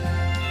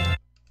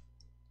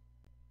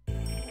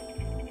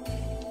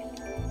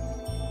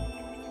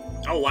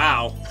 Oh,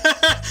 wow.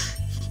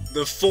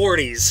 The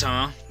 40s,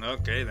 huh?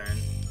 Okay, then.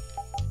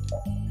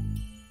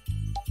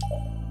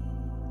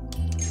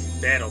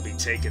 Bet I'll be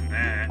taking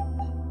that.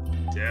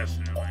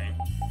 Definitely.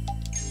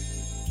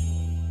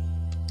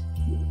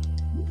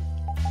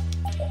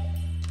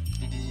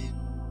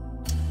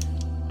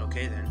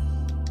 Okay, then.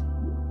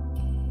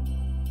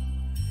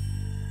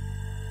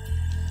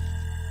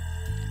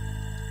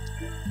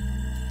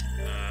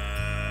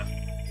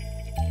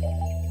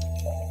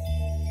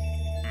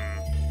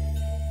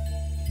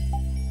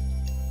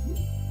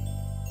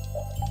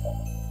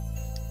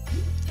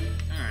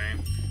 Alright.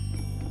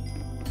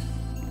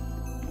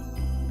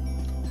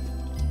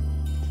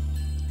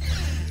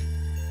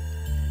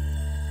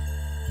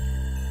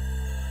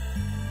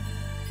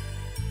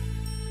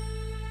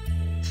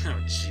 Oh,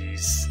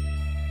 jeez.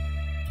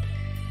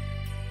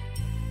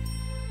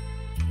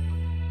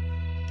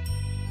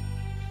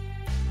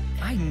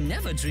 I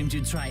never dreamed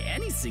you'd try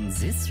anything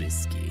this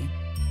risky.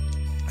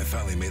 I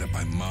finally made up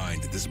my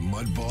mind that this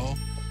mud ball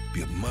would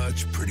be a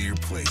much prettier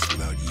place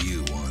without you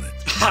on it.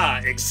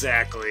 Ha!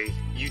 Exactly.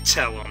 You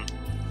tell him.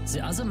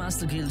 The other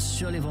Master Guilds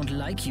surely won't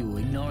like you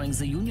ignoring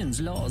the Union's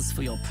laws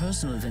for your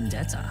personal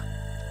vendetta.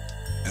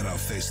 And I'll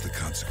face the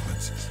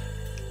consequences.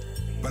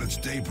 But it's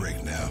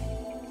daybreak now.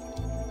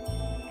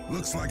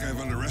 Looks like I've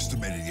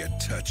underestimated your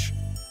touch.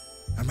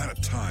 I'm out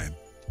of time.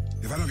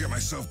 If I don't get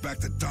myself back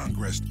to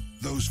Dongrest,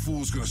 those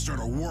fools gonna start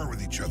a war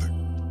with each other.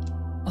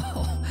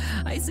 Oh,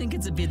 I think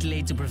it's a bit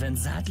late to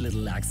prevent that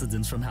little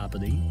accident from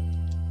happening.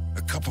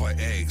 A couple of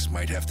eggs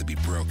might have to be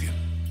broken,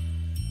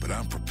 but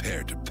I'm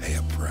prepared to pay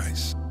a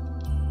price.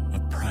 A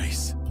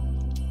price?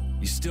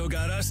 You still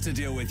got us to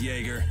deal with,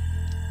 Jaeger.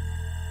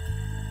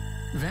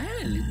 Well,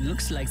 it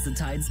looks like the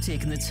tide's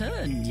taken a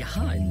turn.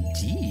 Yeah,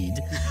 indeed.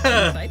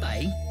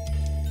 Bye-bye.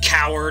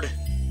 Coward.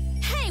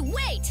 Hey,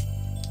 wait!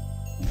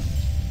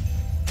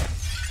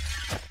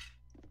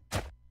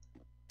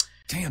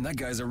 Damn, that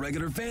guy's a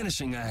regular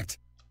vanishing act.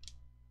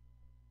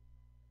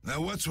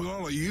 Now what's with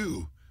all of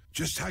you?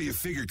 Just how you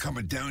figure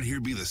coming down here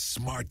be the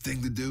smart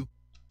thing to do?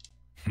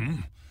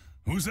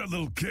 Who's that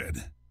little kid?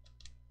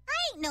 I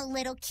ain't no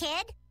little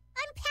kid.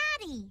 I'm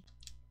Patty.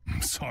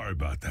 I'm sorry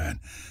about that.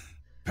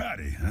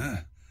 Patty, huh?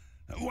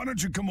 Why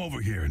don't you come over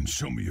here and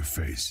show me your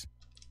face?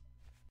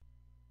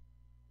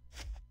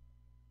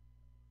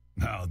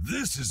 Now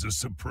this is a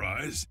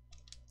surprise.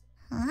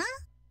 Huh?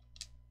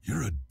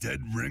 You're a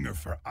dead ringer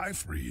for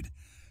Ifrid.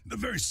 The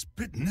very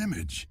spitting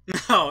image.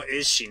 Oh,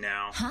 is she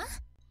now? Huh?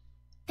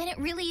 Then it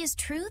really is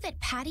true that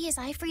Patty is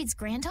Ifrid's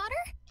granddaughter?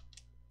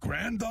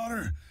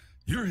 Granddaughter?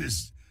 You're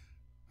his...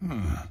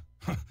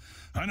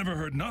 I never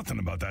heard nothing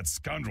about that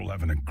scoundrel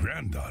having a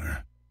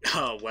granddaughter.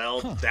 Oh,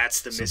 well,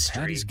 that's the So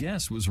mystery. Patty's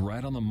guess was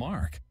right on the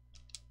mark.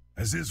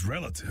 As his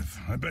relative,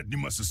 I bet you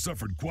must have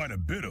suffered quite a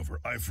bit over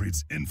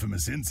Ifrid's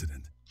infamous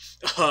incident.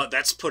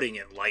 That's putting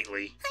it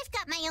lightly. I've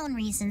got my own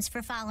reasons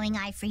for following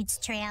Ifrid's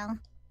trail.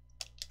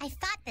 I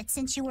thought that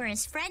since you were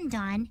his friend,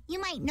 Dawn, you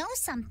might know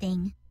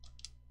something.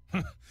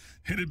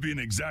 It'd be an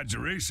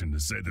exaggeration to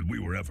say that we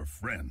were ever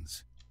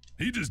friends.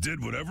 He just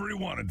did whatever he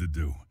wanted to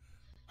do.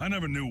 I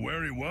never knew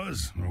where he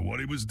was or what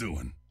he was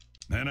doing.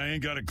 And I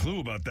ain't got a clue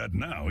about that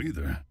now,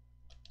 either.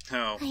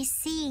 Oh, I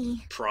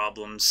see.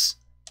 problems.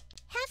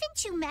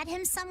 Haven't you met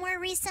him somewhere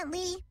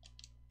recently?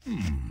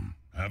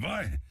 Have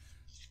I?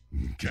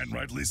 Can't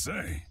rightly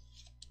say.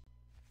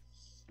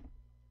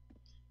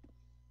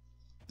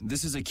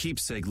 This is a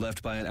keepsake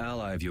left by an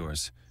ally of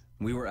yours.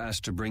 We were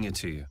asked to bring it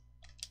to you.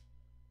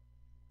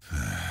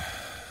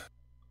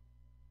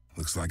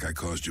 Looks like I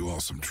caused you all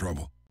some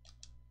trouble.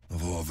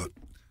 Of all the...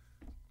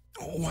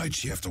 Why'd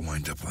she have to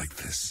wind up like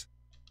this?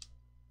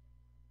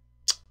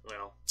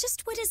 Well,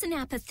 Just what is an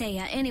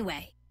apatheia,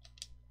 anyway?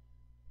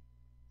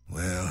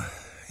 Well,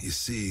 you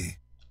see...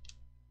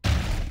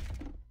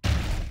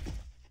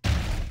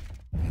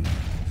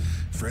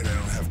 Afraid I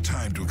don't have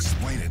time to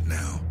explain it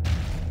now.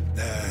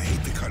 I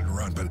hate to cut and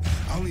run, but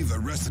I'll leave the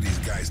rest of these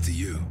guys to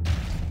you.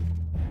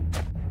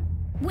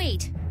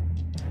 Wait.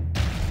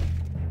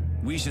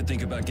 We should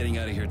think about getting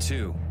out of here,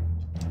 too.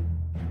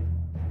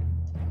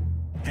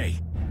 Hey,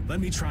 let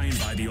me try and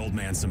buy the old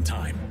man some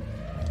time.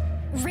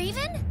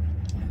 Raven?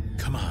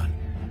 Come on.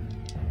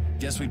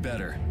 Guess we'd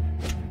better.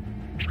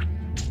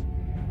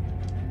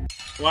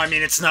 Well, I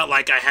mean, it's not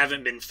like I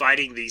haven't been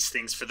fighting these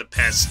things for the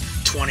past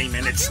 20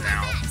 minutes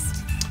now.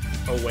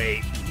 Oh,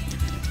 wait.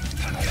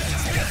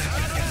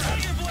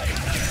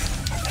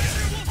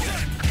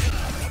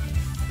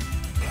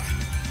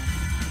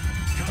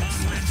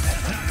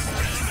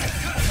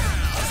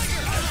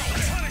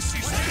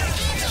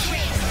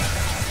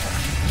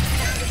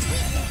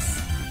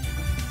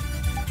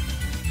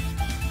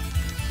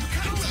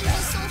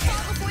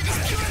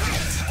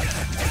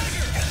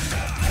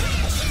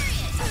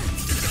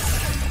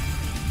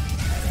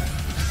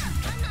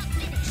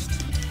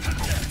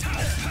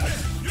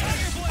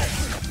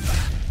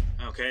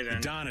 Okay,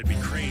 then. Don would be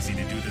crazy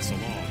to do this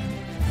alone.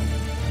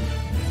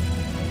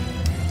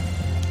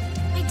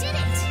 I did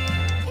it!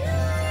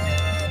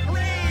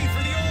 Hooray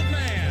for the old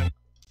man!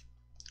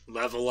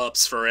 Level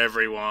ups for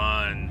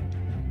everyone.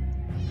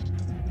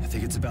 I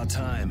think it's about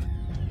time.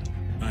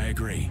 I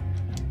agree.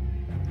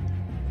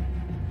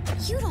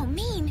 You don't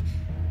mean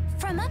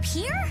from up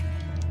here?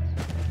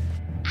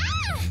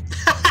 Ah!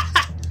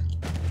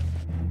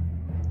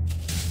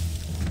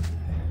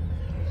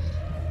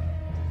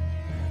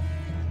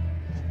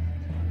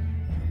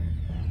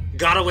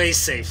 Got away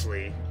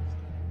safely.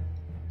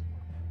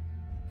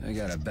 I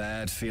got a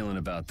bad feeling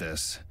about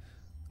this.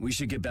 We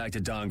should get back to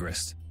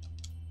Dongrist.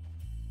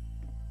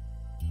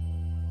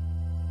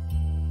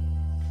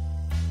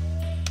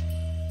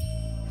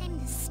 I'm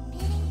the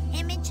spitting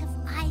image of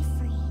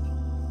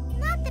Ifrid.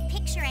 Not the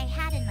picture I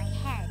had in my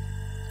head.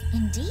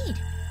 Indeed.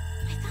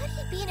 I thought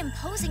he'd be an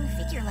imposing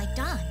figure like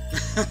Don.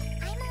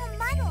 I'm all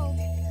muddled.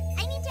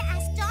 I need to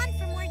ask Don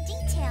for more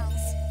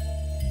details.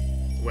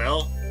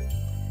 Well,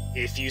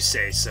 if you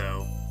say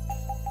so.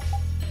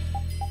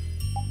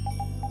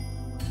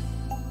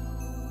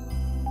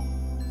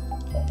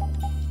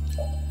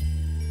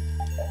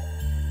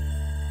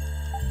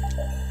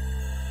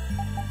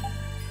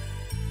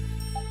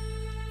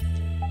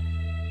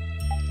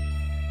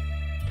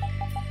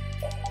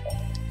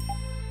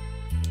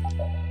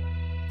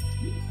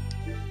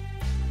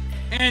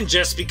 And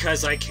just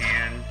because I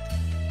can.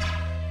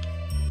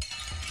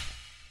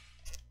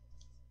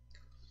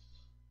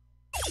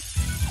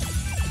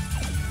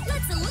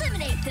 Let's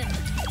eliminate them.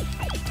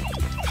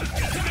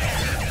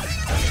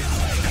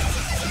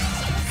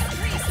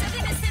 Priest of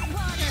innocent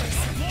waters.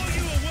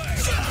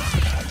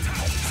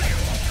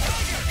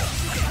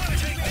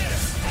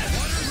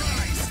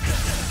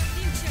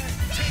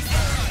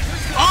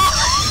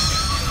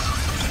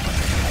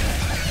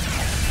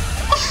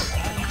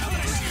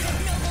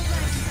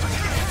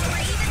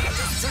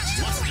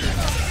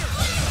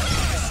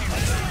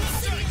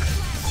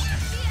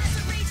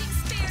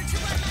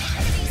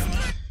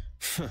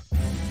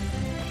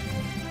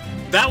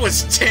 That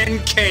was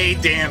 10k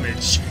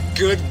damage.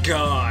 Good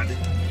God.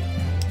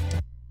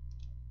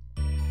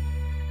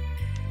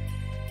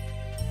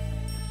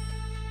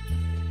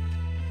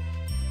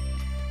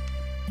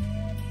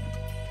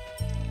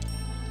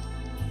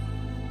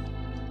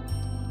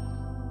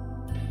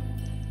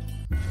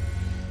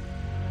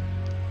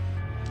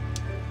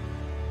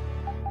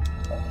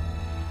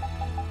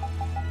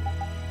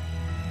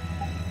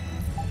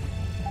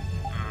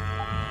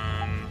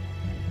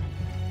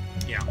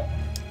 Yeah.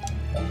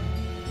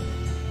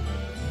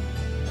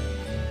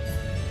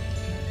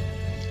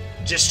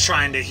 Just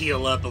trying to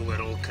heal up a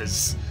little,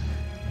 because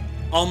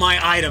all my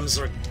items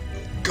are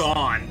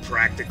gone,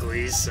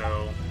 practically,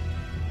 so...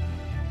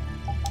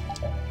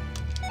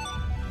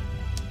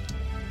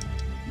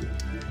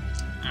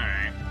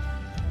 Alright.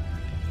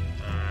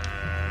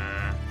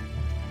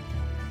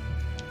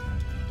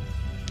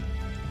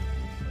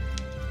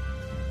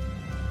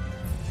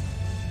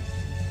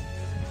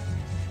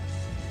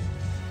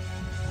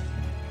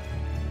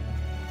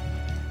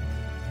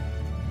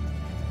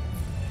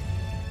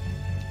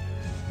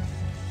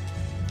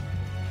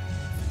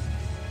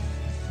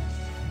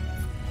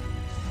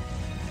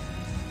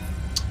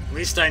 At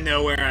least I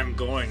know where I'm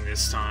going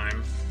this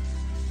time.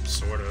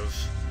 Sort of.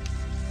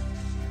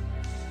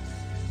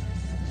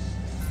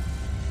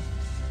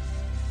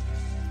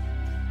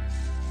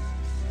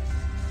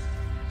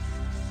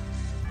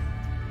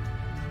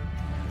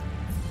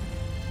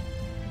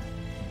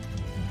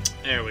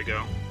 There we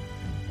go.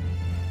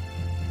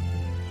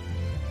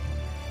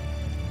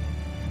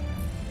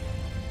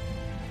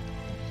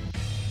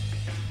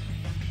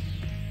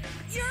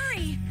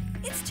 Yuri!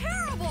 It's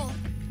terrible!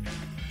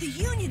 The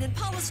Union and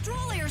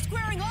Palestrole are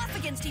squaring off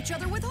against each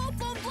other with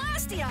Hopeful and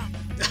Blastia!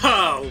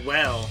 Oh,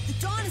 well. The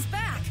Dawn is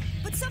back,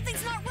 but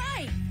something's not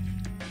right!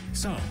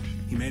 So,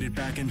 he made it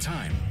back in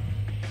time.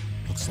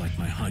 Looks like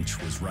my hunch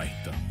was right,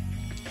 though.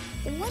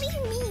 What do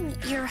you mean,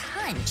 your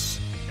hunch?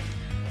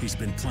 He's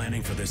been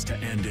planning for this to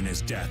end in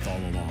his death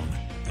all along.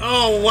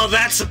 Oh, well,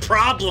 that's a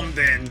problem,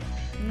 then.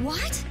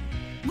 What?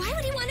 Why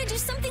would he want to do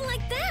something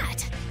like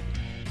that?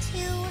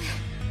 To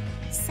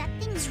set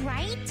things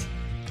right?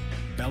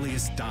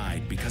 Bellius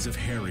died because of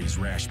Harry's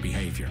rash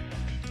behavior.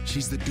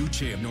 She's the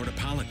Duce of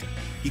Nordopolita.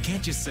 You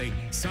can't just say,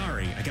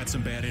 sorry, I got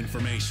some bad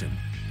information.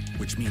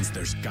 Which means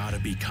there's gotta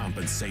be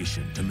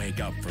compensation to make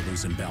up for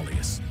losing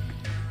Bellius.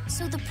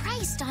 So the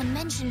price Don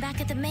mentioned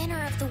back at the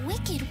Manor of the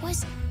Wicked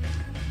was...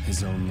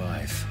 His own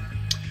life.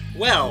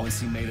 Well... Once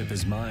he made up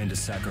his mind to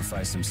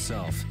sacrifice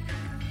himself,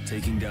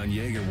 taking down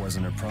Jaeger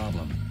wasn't a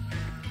problem.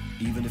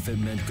 Even if it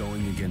meant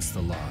going against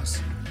the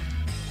laws.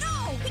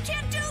 No! We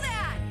can't do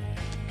that!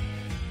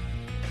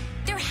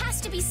 There has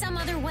to be some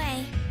other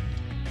way.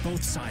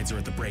 Both sides are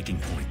at the breaking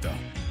point, though.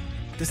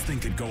 This thing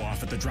could go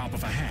off at the drop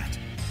of a hat.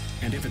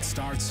 And if it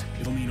starts,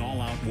 it'll mean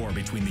all-out war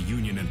between the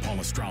Union and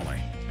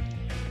Palestrale.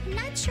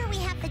 Not sure we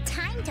have the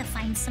time to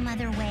find some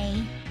other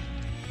way.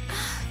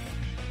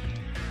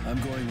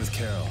 I'm going with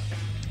Carol.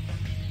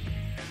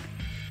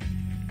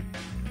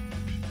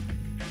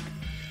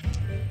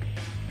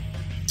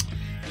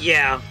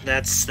 Yeah,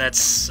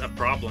 that's a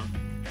problem.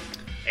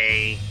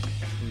 A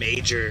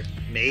major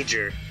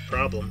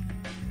problem.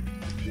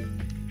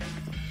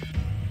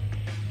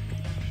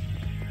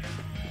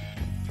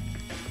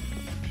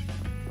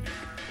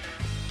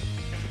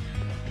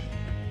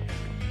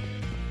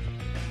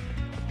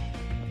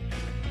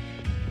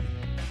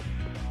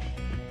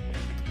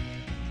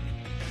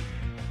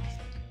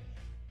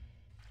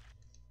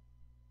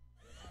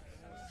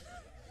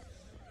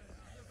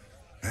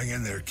 Hang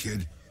in there,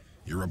 kid.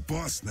 You're a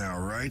boss now,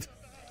 right?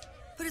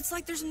 But it's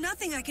like there's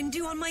nothing I can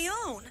do on my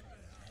own.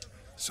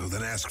 So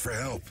then ask for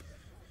help.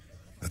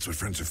 That's what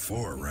friends are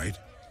for, right?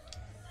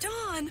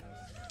 Don!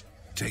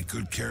 Take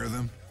good care of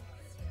them.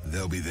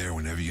 They'll be there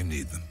whenever you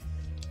need them.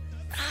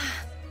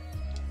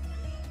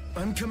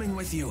 I'm coming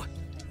with you.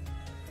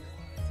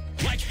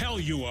 Like hell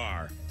you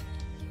are!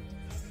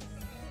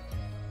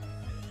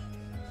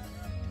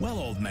 Well,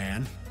 old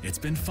man, it's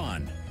been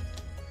fun.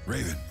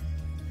 Raven,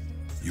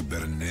 you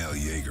better nail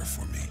Jaeger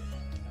for me.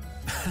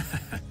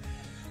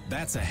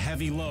 That's a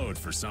heavy load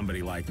for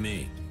somebody like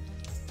me.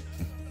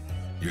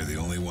 You're the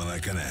only one I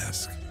can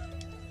ask.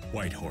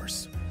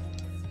 Whitehorse.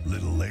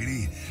 Little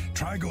lady,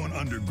 try going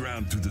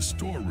underground through the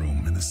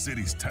storeroom in the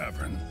city's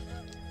tavern.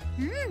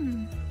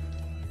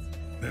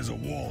 There's a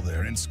wall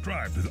there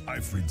inscribed with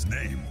Eifried's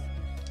name.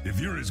 If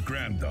you're his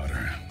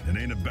granddaughter, it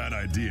ain't a bad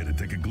idea to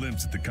take a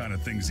glimpse at the kind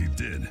of things he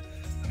did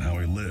and how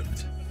he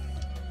lived.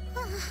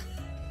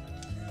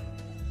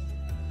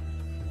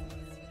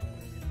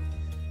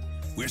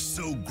 We're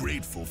so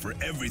grateful for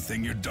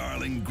everything your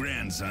darling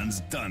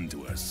grandson's done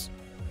to us.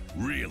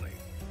 Really.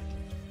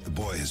 The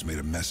boy has made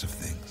a mess of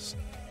things.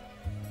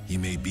 He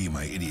may be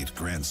my idiot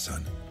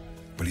grandson,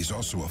 but he's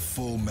also a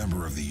full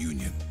member of the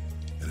Union.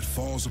 And it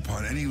falls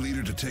upon any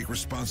leader to take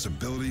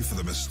responsibility for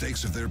the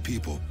mistakes of their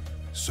people.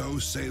 So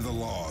say the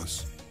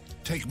laws.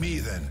 Take me,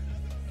 then.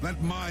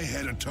 Let my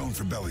head atone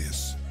for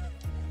Bellius.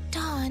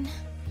 Don.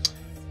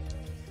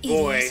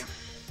 Boy. Idiots.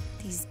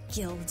 These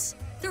guilds.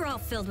 They're all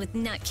filled with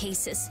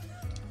nutcases.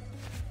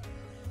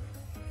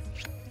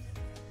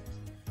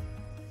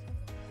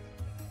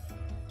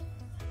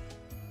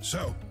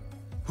 So,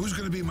 who's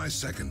gonna be my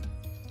second?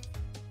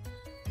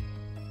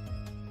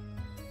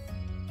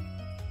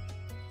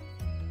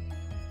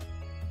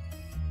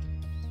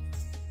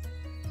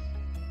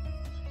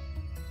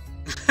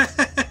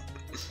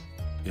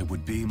 It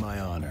would be my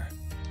honor.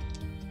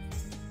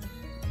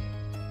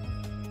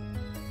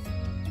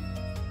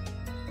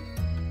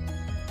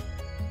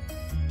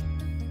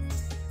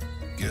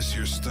 Guess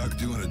you're stuck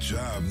doing a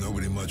job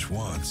nobody much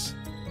wants.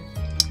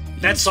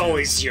 That's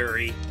always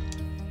Yuri.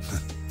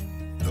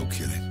 No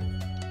kidding.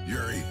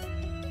 Yuri,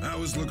 I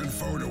was looking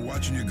forward to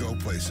watching you go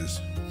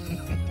places.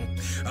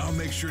 I'll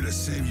make sure to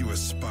save you a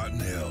spot in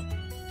hell.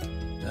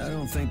 I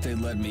don't think they'd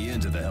let me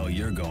into the hell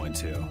you're going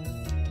to.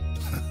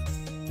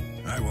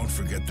 I won't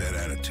forget that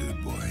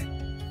attitude, boy.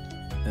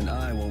 And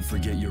I won't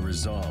forget your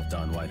resolve,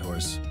 Don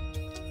Whitehorse.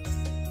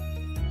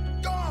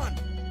 Don!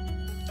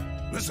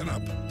 Listen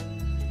up.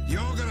 You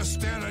all gotta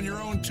stand on your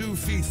own 2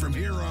 feet from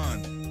here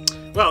on.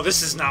 Well,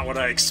 this is not what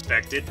I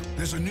expected.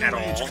 There's a new at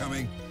age all.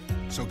 coming,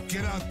 so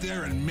get out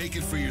there and make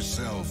it for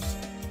yourselves.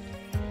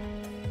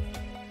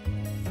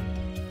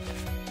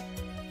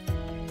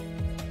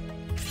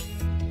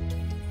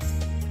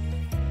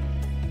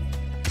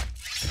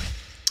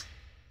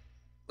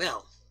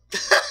 Well.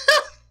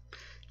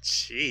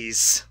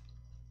 Jeez.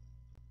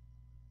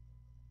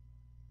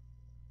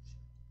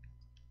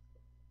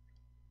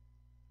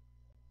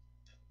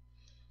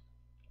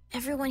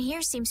 Everyone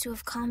here seems to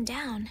have calmed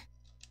down.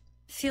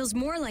 Feels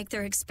more like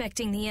they're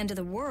expecting the end of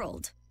the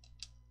world.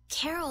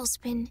 Carol's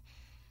been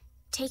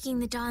taking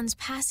the Don's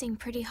passing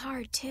pretty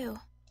hard, too.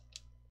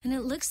 And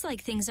it looks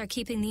like things are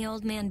keeping the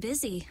old man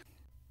busy.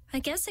 I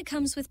guess it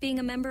comes with being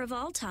a member of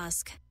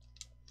Altosk.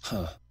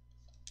 Huh.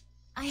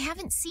 I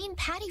haven't seen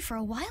Patty for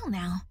a while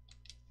now.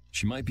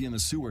 She might be in the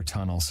sewer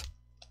tunnels.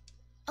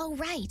 Oh,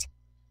 right.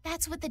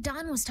 That's what the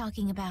Don was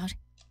talking about.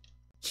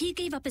 He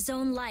gave up his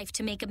own life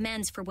to make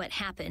amends for what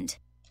happened.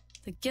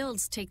 The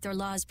guilds take their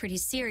laws pretty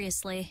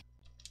seriously.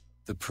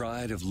 The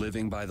pride of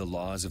living by the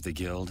laws of the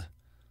guild,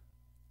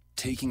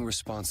 taking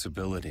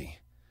responsibility,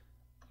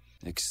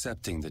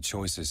 accepting the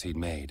choices he'd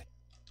made.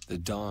 The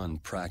Don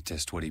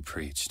practiced what he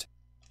preached.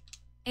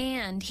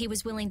 And he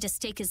was willing to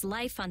stake his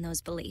life on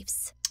those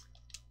beliefs.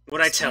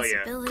 What'd I tell you?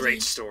 Responsibility.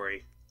 Great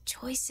story.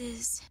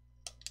 Choices.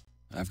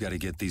 I've got to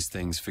get these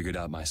things figured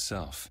out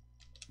myself.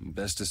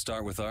 Best to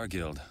start with our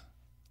guild,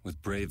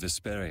 with brave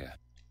Vesperia.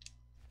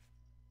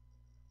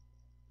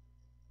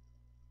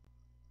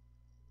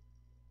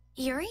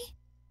 Yuri?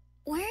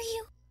 Where are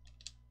you?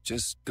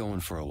 Just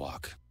going for a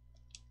walk.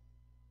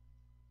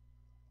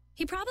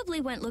 He probably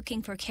went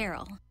looking for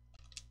Carol.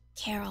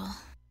 Carol.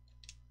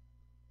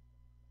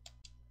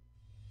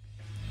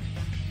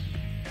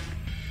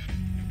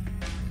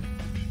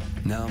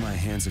 Now my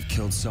hands have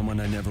killed someone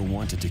I never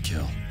wanted to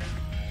kill.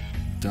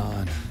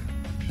 Dawn,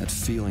 that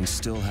feeling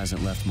still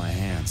hasn't left my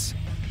hands.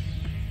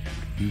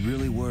 You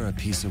really were a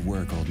piece of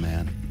work, old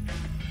man.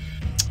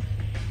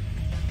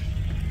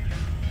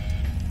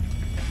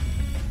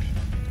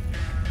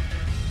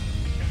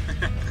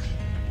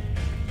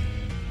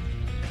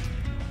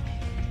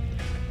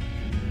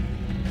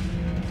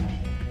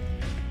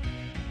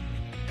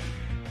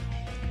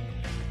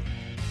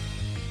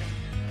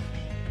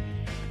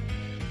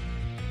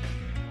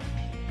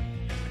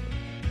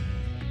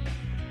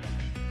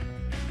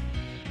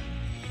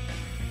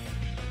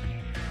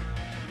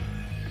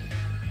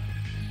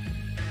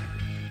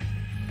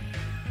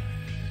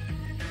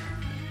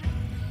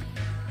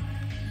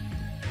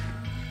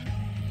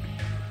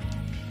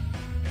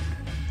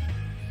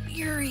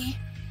 Yuri,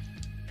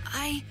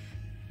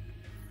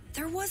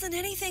 there wasn't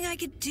anything I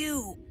could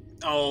do.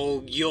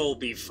 Oh, you'll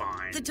be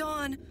fine. The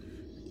Dawn,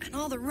 and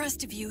all the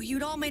rest of you,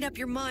 you'd all made up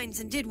your minds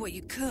and did what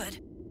you could.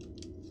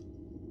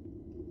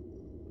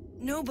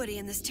 Nobody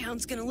in this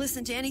town's gonna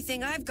listen to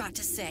anything I've got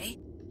to say.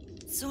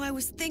 So I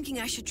was thinking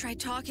I should try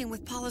talking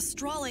with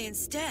Palestrale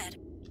instead.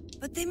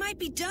 But they might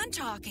be done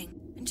talking,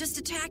 and just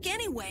attack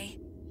anyway.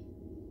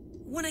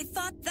 When I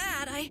thought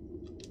that,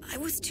 I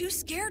was too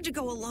scared to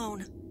go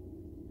alone.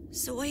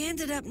 So I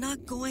ended up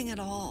not going at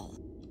all.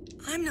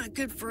 I'm not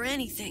good for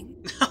anything.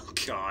 Oh,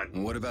 God.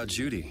 What about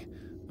Judy?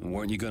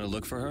 Weren't you gonna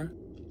look for her?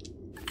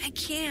 I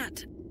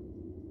can't.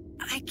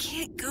 I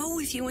can't go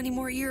with you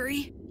anymore,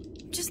 Yuri.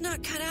 I'm just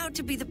not cut out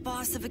to be the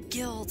boss of a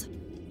guild.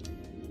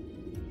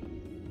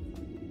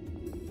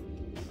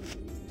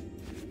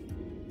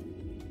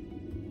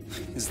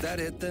 Is that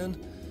it,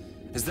 then?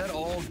 Is that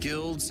all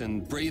guilds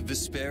and brave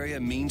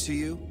Vesperia mean to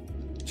you?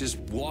 Just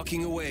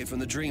walking away from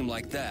the dream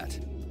like that?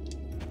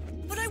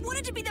 But I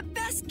wanted to be the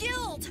best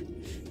guild!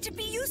 To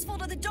be useful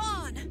to the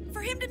Dawn!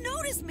 For him to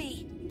notice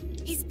me!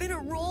 He's been a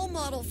role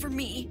model for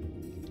me.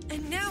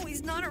 And now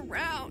he's not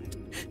around.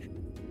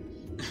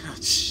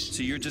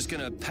 So you're just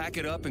gonna pack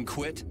it up and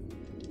quit?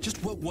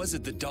 Just what was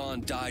it the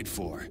Dawn died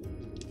for?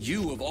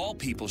 You, of all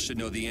people, should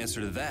know the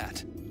answer to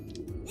that.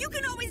 You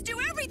can always do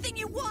everything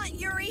you want,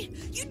 Yuri!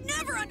 You'd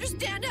never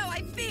understand how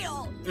I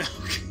feel!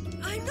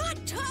 I'm not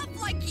tough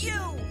like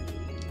you!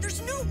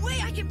 There's no way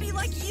I can be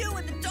like you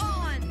and the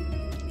Dawn!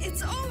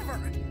 It's over!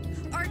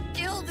 Our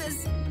guild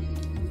is...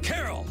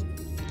 Carol!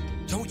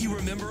 Don't you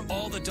remember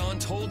all the Dawn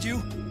told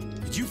you?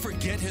 Did you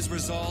forget his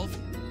resolve?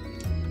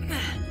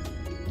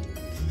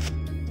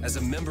 As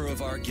a member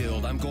of our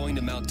guild, I'm going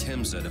to Mount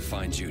Timsa to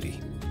find Judy.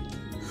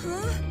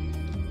 Huh?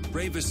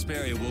 Brave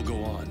Vesperia will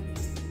go on.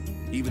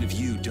 Even if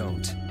you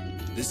don't,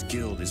 this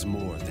guild is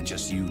more than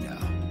just you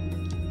now.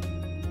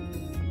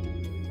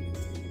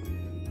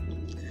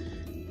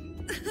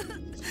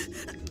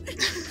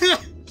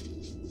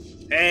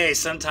 Hey,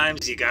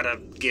 sometimes you gotta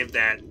give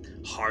that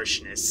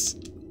harshness.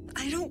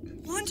 I don't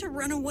want to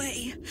run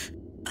away.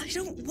 I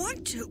don't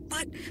want to,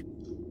 but...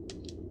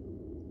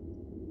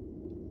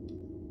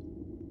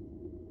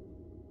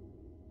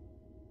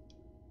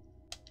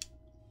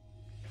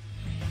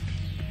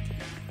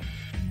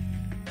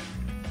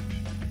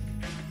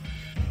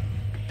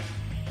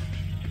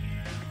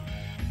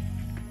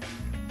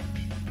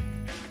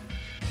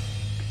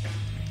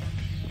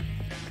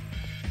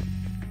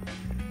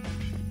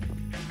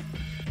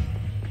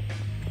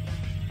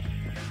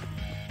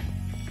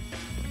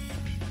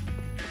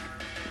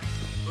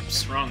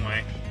 Oops, wrong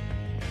way.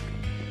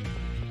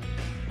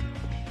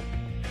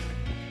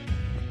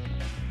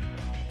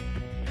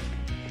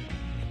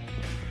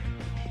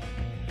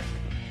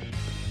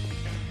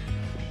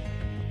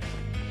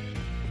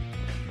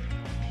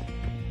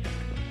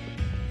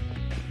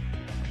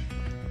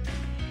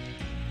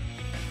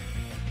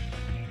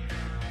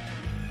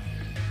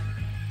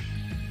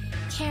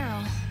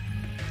 Carol,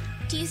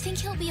 do you think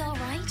he'll be all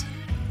right?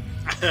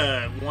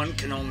 One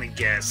can only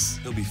guess.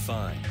 He'll be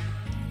fine.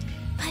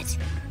 But...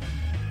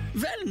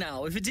 Well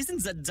now, if it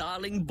isn't that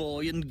darling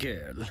boy and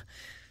girl.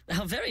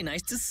 How very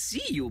nice to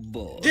see you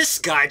both. This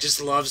guy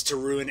just loves to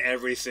ruin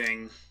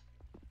everything.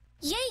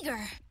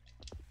 Jaeger!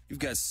 You've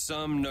got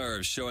some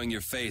nerve showing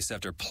your face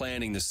after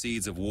planting the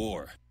seeds of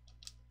war.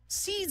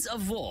 Seeds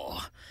of war?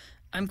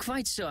 I'm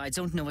quite sure I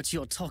don't know what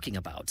you're talking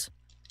about.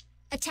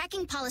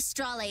 Attacking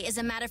Palestrale is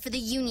a matter for the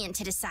Union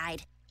to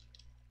decide.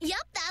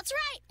 Yup, that's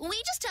right.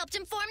 We just helped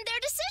inform their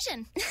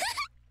decision.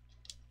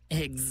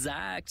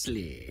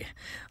 Exactly.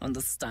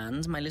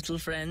 Understand, my little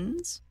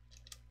friends?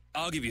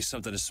 I'll give you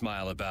something to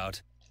smile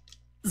about.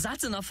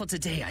 That's enough for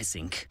today, I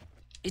think.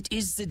 It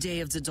is the day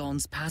of the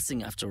Dawn's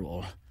passing, after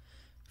all.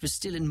 We're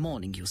still in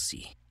mourning, you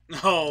see.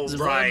 Oh, the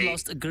right. world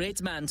lost a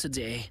great man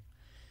today,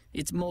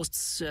 It most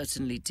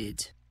certainly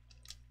did.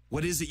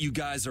 What is it you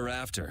guys are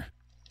after?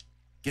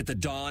 Get the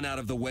Dawn out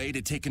of the way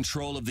to take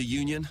control of the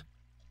Union?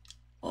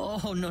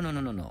 Oh,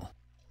 no.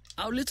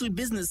 Our little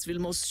business will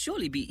most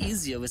surely be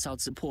easier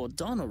without support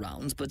Dawn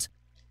around, but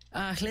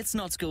let's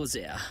not go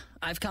there.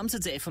 I've come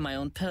today for my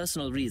own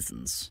personal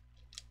reasons.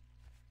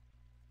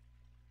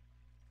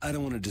 I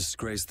don't want to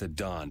disgrace the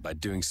Dawn by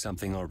doing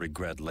something I'll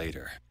regret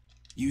later.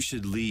 You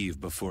should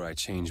leave before I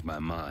change my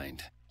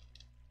mind.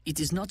 It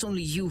is not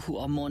only you who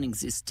are mourning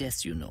this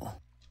death, you know.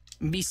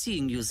 Be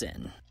seeing you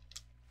then.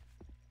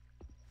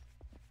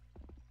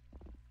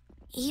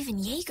 Even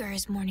Jaeger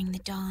is mourning the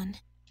Dawn.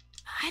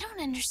 I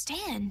don't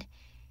understand.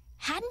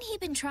 Hadn't he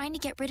been trying to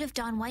get rid of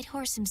Dawn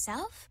Whitehorse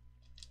himself?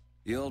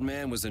 The old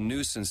man was a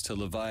nuisance to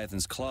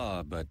Leviathan's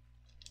Claw, but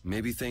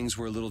maybe things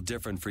were a little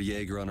different for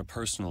Jaeger on a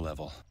personal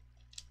level.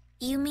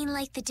 You mean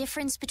like the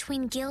difference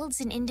between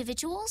guilds and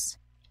individuals?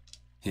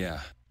 Yeah.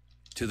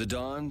 To the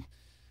Dawn,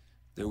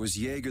 there was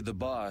Jaeger the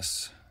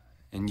boss,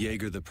 and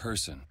Jaeger the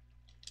person.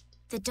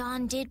 The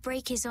Dawn did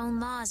break his own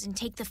laws and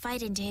take the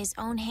fight into his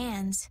own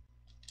hands.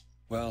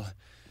 Well,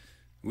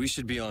 we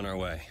should be on our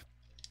way.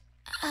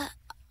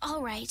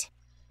 All right.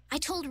 I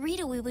told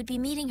Rita we would be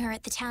meeting her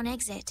at the town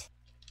exit.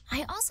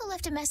 I also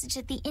left a message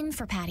at the inn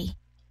for Patty.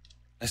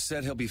 I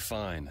said he'll be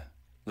fine.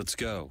 Let's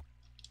go.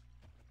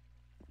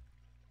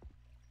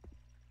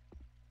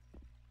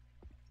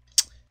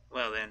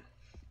 Well then.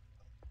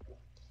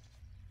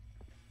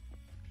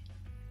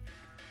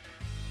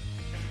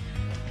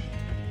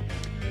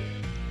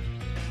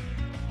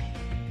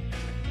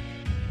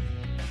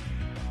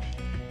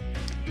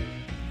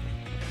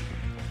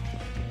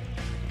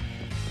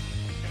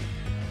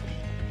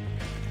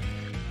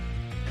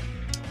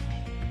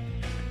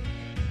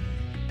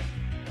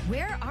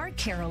 Where are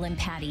Carol and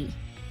Patty?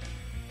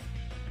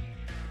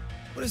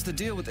 What is the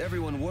deal with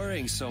everyone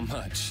worrying so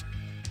much?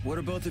 What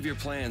are both of your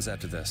plans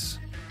after this?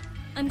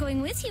 I'm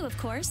going with you, of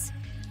course.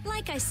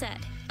 Like I said,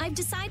 I've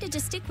decided to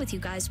stick with you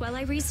guys while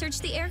I research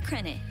the air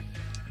credit.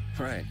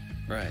 Right.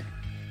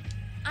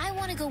 I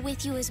want to go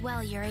with you as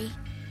well, Yuri.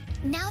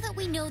 Now that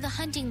we know the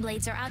hunting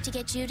blades are out to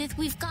get Judith,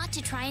 we've got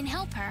to try and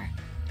help her.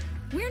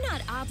 We're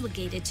not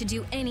obligated to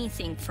do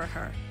anything for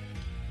her.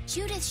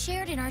 Judith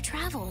shared in our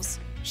travels.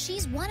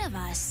 She's one of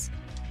us.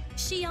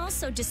 She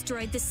also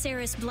destroyed the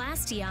Ceres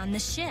Blastia on the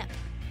ship.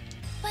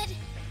 But...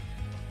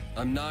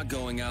 I'm not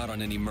going out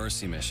on any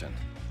mercy mission.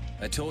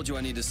 I told you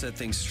I need to set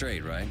things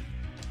straight, right?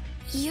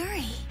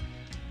 Yuri...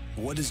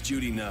 What does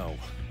Judy know?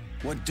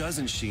 What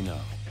doesn't she know?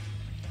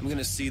 I'm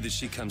gonna see that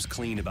she comes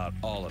clean about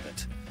all of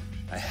it.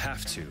 I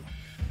have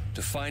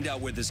to find out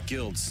where this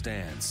guild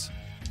stands.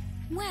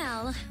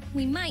 Well,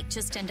 we might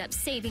just end up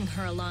saving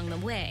her along the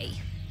way.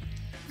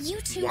 You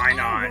two Why are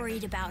not?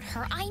 worried about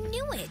her. I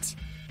knew it.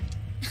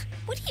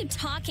 What are you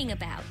talking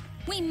about?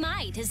 We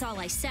might, is all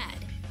I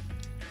said.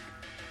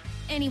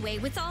 Anyway,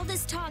 with all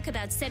this talk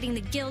about setting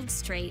the guild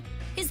straight,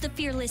 is the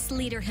fearless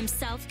leader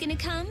himself gonna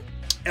come?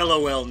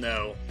 LOL,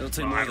 no. It'll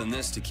take more than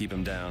this to keep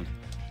him down.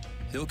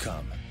 He'll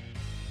come.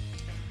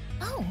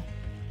 Oh,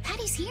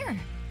 Patty's here.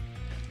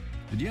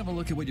 Did you have a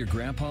look at what your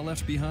grandpa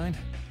left behind?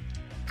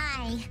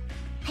 I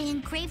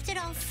engraved it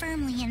all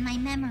firmly in my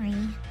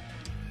memory.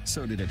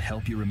 So did it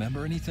help you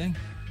remember anything?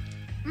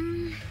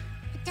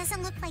 It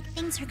doesn't look like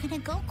things are gonna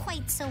go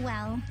quite so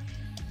well.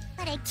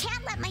 But I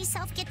can't let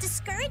myself get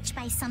discouraged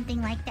by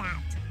something like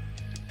that.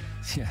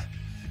 Yeah,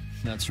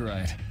 that's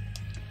right.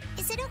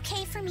 Is it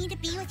okay for me to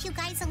be with you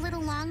guys a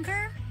little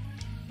longer?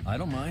 I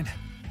don't mind.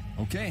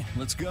 Okay,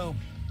 let's go.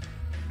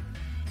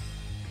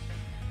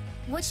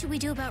 What should we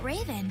do about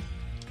Raven?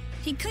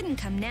 He couldn't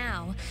come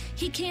now.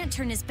 He can't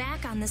turn his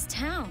back on this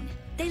town.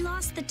 They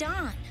lost the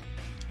Dawn.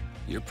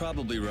 You're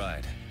probably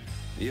right.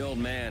 The old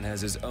man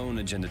has his own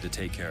agenda to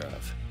take care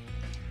of.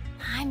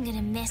 I'm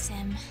gonna miss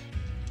him.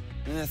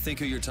 Think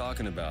who you're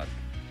talking about.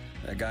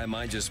 That guy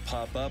might just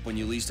pop up when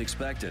you least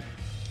expect it.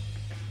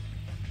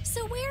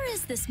 So where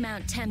is this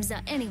Mount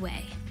Temza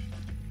anyway?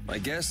 My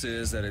guess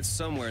is that it's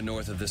somewhere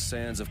north of the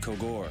sands of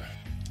Kogor.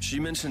 She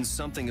mentioned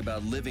something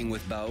about living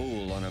with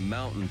Baul on a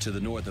mountain to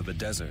the north of a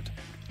desert.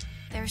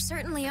 There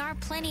certainly are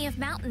plenty of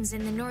mountains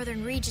in the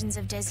northern regions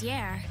of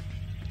Desier.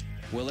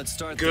 Well, let's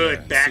start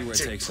Good, there back and see where it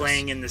to takes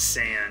playing us. in the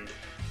sand.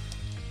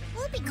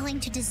 We'll be going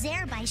to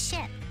Désert by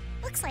ship.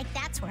 Looks like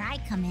that's where I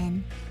come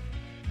in.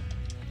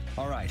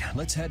 All right,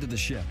 let's head to the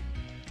ship.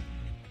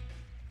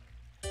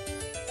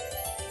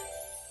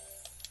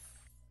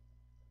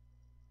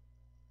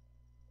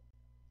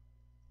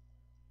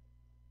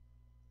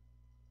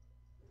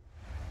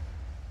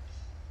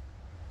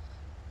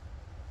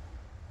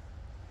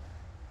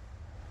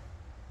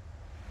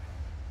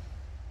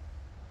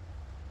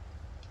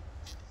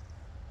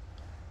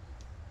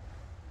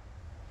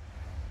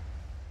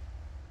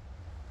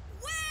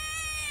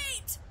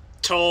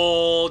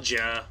 Told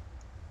ya.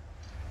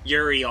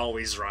 Yuri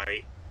always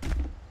right.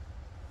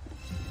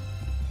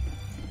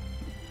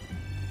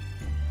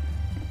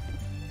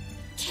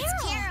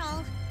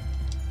 Carol!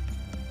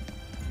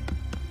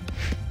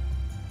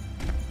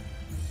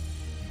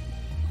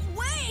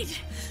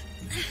 Wait!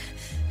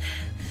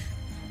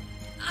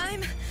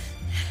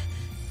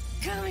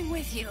 coming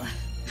with you.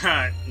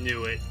 Ha,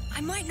 knew it.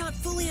 I might not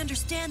fully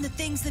understand the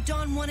things that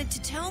Dawn wanted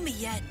to tell me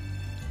yet,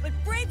 but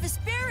Brave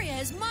Vesperia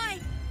is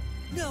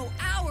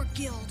our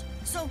guild.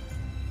 So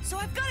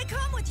I've got to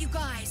come with you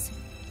guys.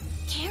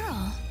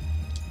 Carol.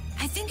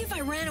 I think if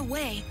I ran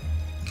away,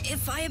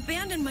 if I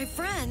abandoned my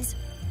friends,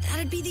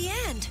 that'd be the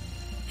end.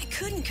 I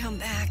couldn't come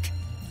back.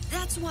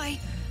 That's why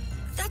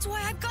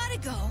I've got to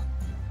go.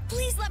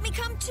 Please let me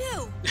come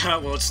too.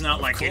 Well, it's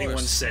not like course. anyone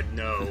said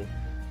no.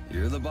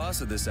 You're the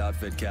boss of this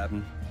outfit,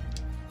 Captain.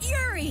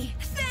 Yuri,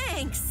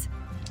 thanks.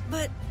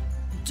 But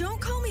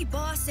don't call me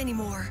boss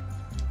anymore.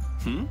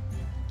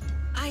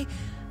 I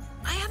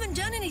haven't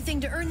done anything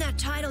to earn that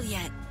title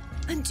yet.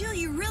 Until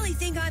you really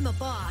think I'm a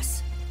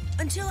boss.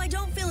 Until I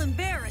don't feel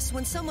embarrassed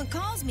when someone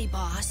calls me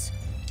boss.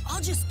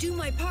 I'll just do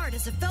my part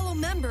as a fellow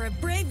member of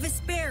Brave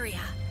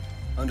Vesperia.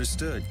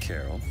 Understood,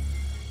 Carol.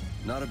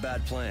 Not a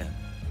bad plan.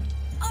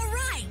 All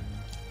right.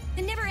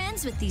 It never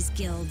ends with these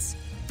guilds.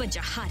 Bunch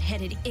of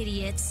hot-headed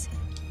idiots.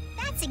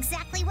 That's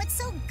exactly what's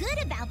so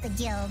good about the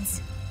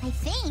guilds, I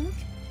think.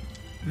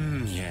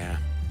 Yeah.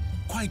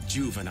 Quite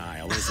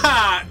juvenile, isn't it?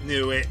 Ha!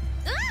 Knew it.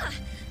 Ah!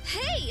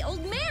 Hey,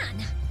 old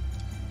man!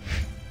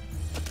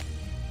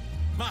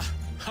 Ah,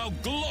 how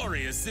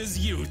glorious is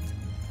youth!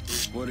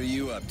 What are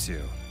you up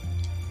to?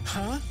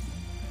 Huh?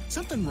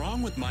 Something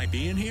wrong with my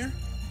being here?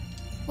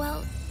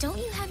 Well, don't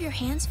you have your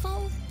hands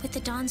full with the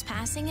Dawn's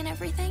passing and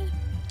everything?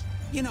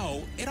 You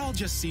know, it all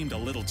just seemed a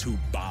little too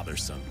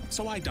bothersome,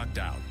 so I ducked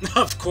out.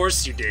 Of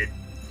course you did.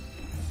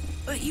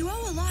 But you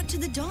owe a lot to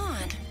the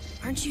Dawn.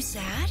 Aren't you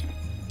sad?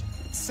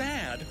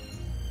 Sad?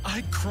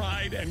 I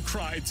cried and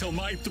cried till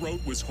my throat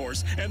was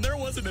hoarse, and there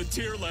wasn't a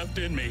tear left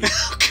in me.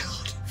 Oh,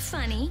 God.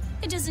 Funny,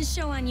 it doesn't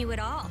show on you at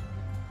all.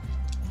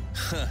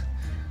 Huh.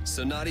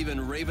 So not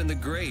even Raven the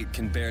Great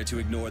can bear to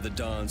ignore the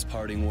Dawn's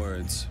parting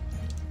words.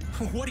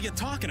 What are you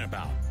talking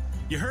about?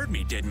 You heard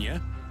me, didn't you?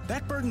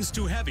 That burden's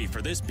too heavy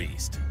for this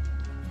beast.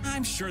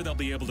 I'm sure they'll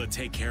be able to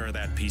take care of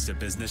that piece of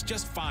business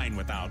just fine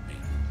without me.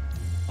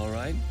 All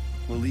right,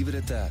 we'll leave it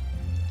at that.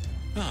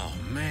 Oh,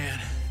 man.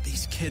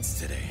 These kids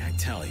today, I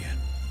tell you.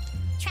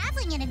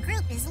 Traveling in a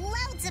group is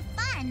loads of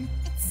fun.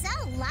 It's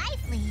so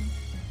lively.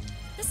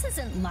 This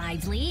isn't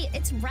lively,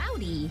 it's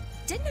rowdy.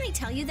 Didn't I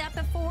tell you that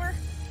before?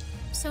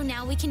 So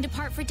now we can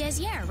depart for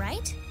Desier,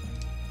 right?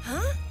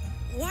 Huh?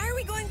 Why are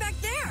we going back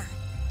there?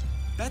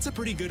 That's a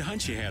pretty good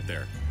hunch you had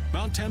there.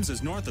 Mount Thames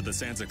is north of the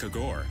Sansa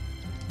Kagor.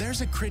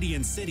 There's a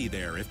Crydian city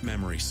there, if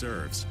memory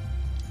serves.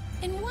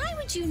 And why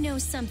would you know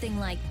something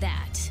like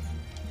that?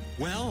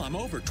 Well, I'm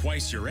over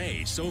twice your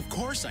age, so of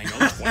course I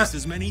know twice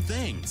as many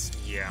things.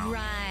 Yeah.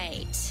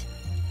 Right.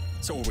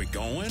 So are we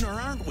going, or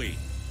aren't we?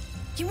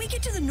 Can we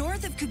get to the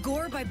north of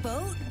Kagor by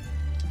boat?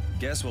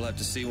 Guess we'll have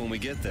to see when we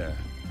get there.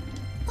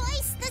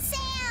 Hoist the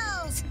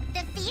sails! The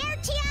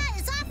Fiertia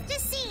is off to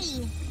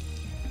sea!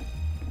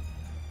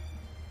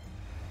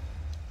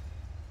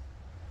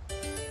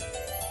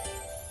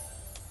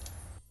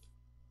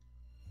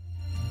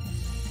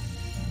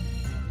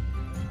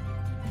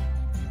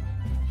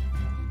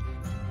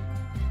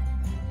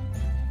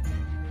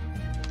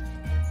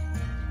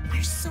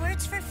 Our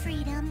swords for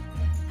freedom,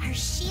 our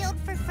shield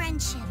for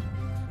friendship,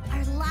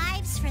 our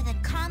lives for the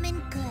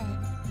common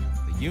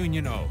good. The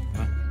Union Oath,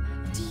 huh?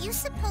 Do you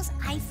suppose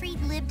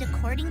Ifrid lived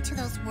according to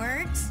those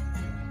words?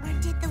 Or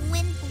did the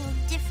wind blow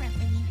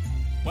differently?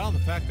 Well, the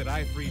fact that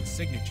Ifrid's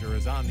signature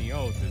is on the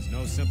oath is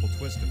no simple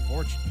twist of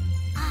fortune.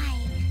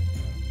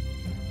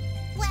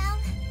 Well,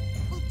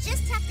 we'll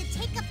just have to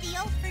take up the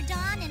oath for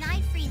Dawn and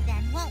Ifrid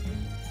then, won't we?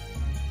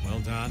 Well,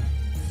 Don,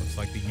 looks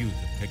like the youth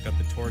have picked up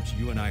the torch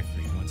you and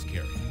Ifrid once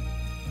carried.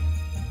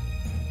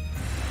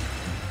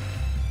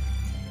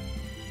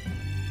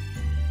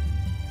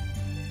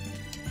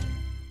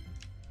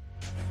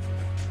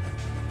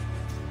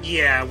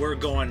 Yeah, we're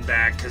going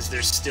back because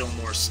there's still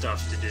more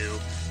stuff to do.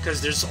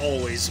 Because there's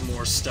always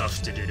more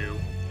stuff to do.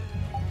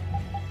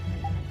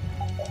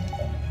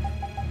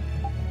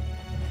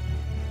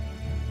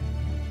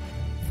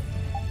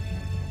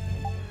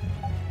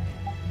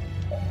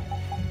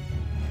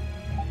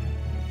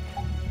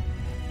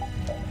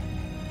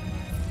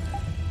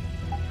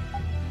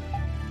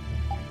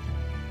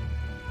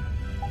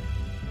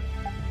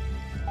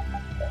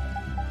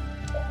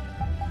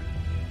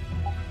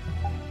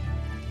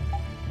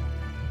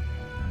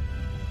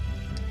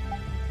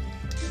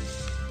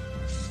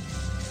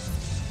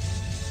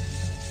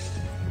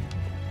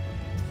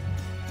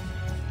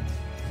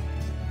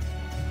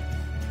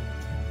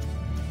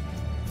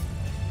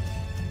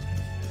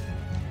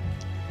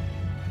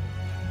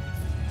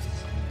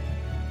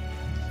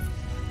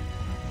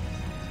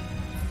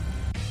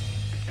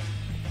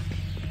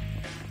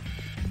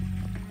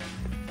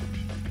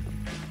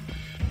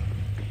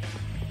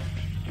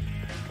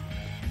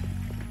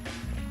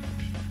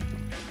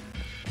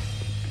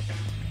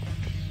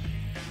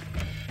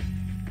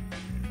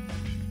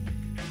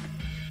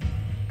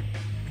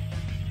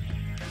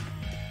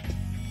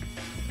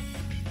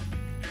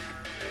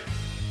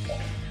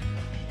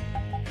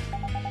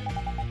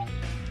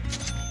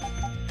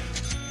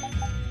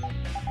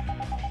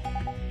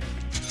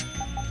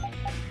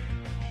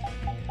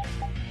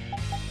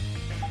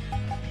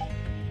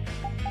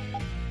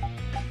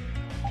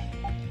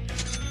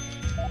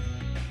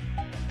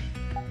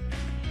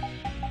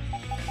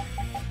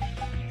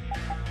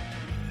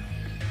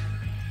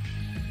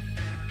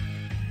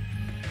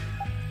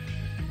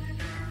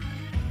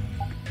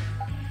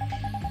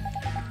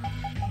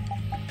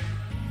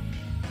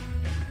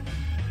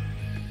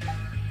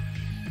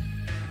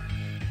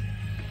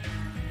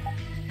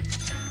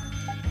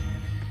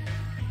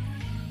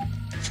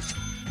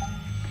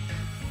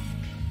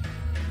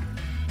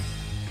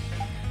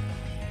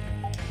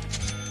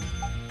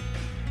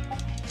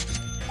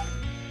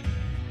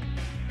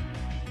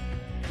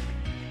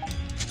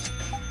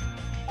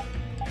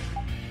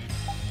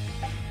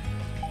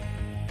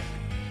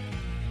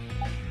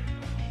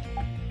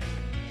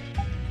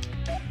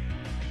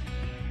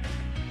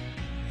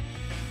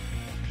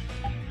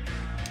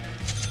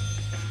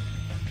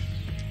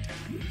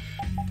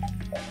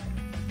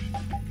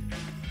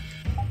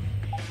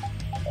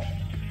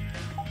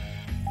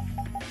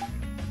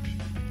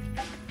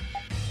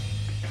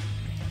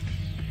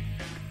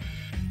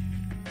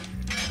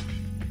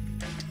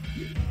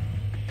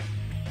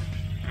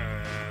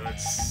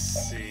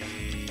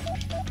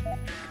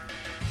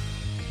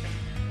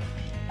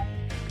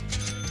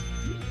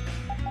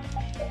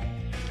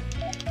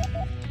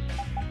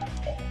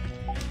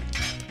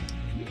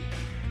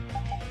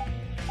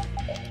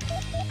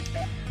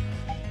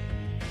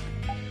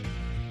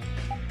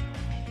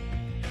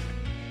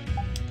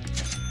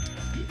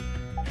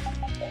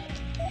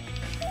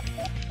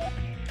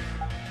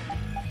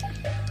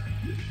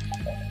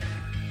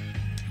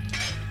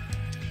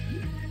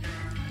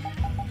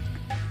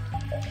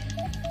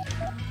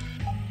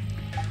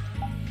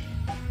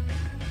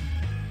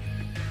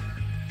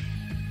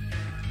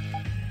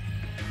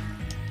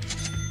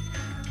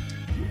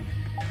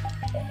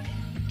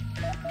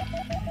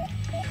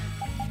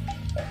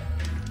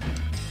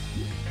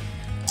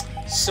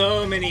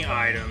 So many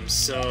items,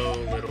 so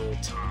little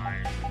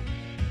time.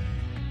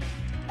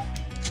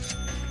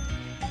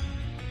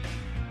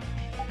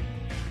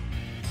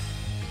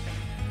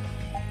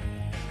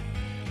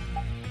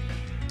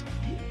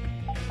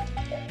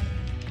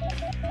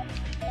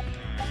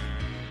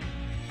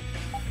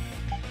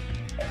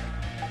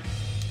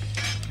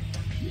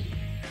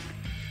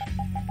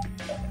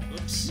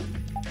 Oops.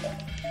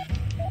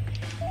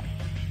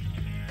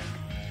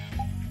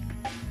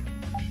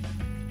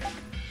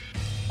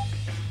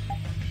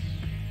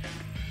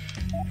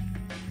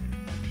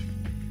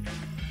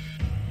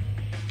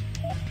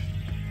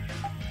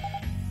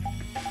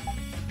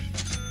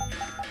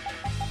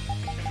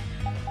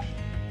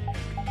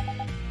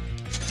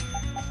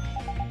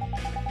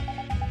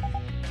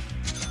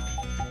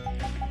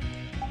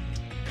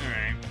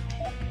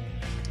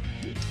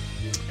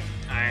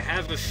 I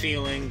have a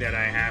feeling that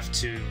I have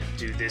to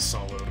do this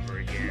all over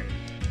again.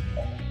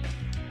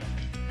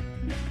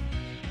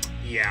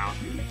 Yeah.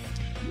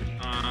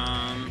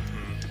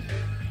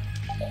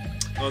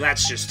 Well,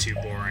 that's just too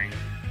boring.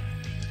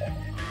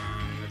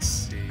 Let's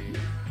see.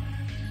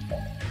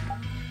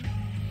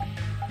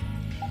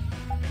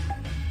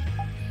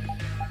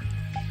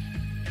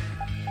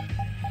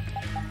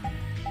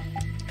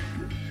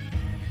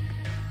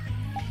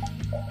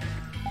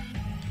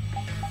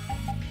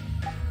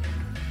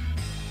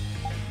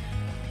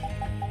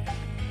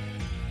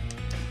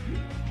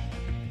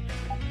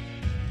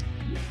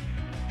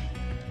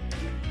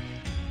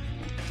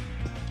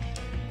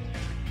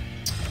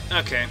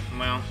 Okay,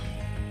 well,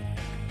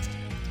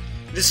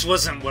 this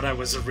wasn't what I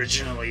was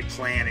originally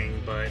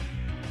planning, but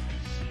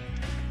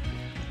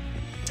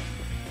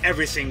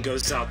everything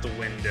goes out the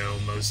window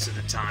most of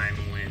the time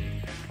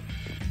when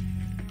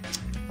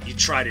you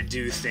try to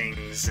do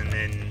things and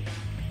then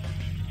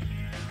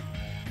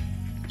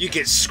you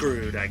get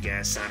screwed, I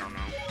guess. I don't know.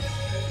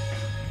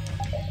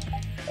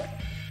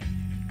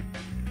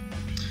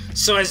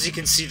 So as you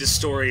can see, the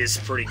story is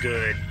pretty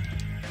good.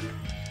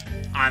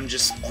 I'm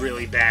just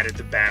really bad at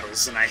the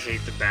battles, and I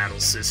hate the battle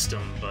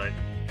system, but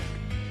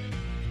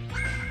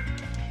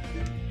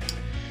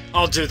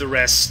I'll do the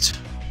rest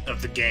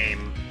of the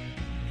game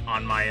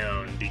on my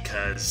own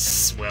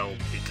because, well,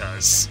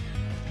 because.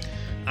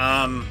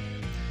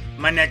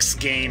 My next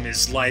game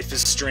is Life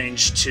is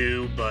Strange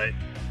 2, but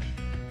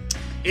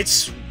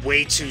it's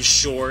way too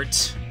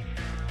short,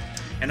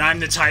 and I'm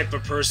the type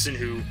of person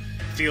who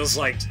feels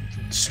like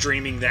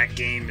streaming that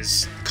game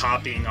is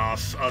copying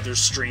off other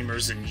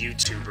streamers and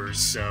YouTubers,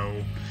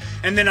 so...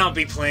 And then I'll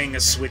be playing a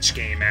Switch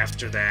game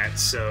after that,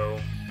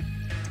 so...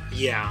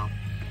 Yeah,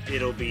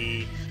 it'll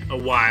be a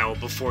while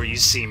before you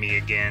see me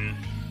again.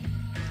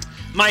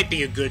 Might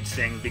be a good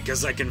thing,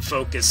 because I can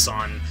focus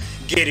on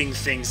getting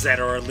things that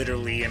are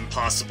literally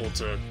impossible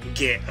to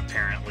get,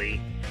 apparently.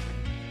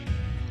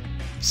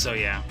 So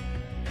yeah.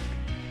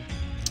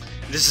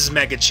 This is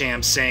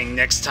MegaChamp saying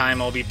next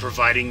time I'll be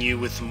providing you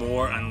with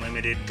more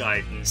unlimited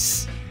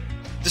guidance.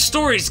 The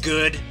story's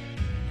good.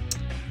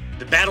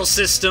 The battle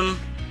system,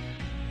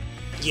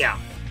 yeah,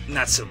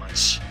 not so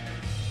much.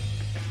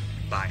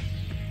 Bye.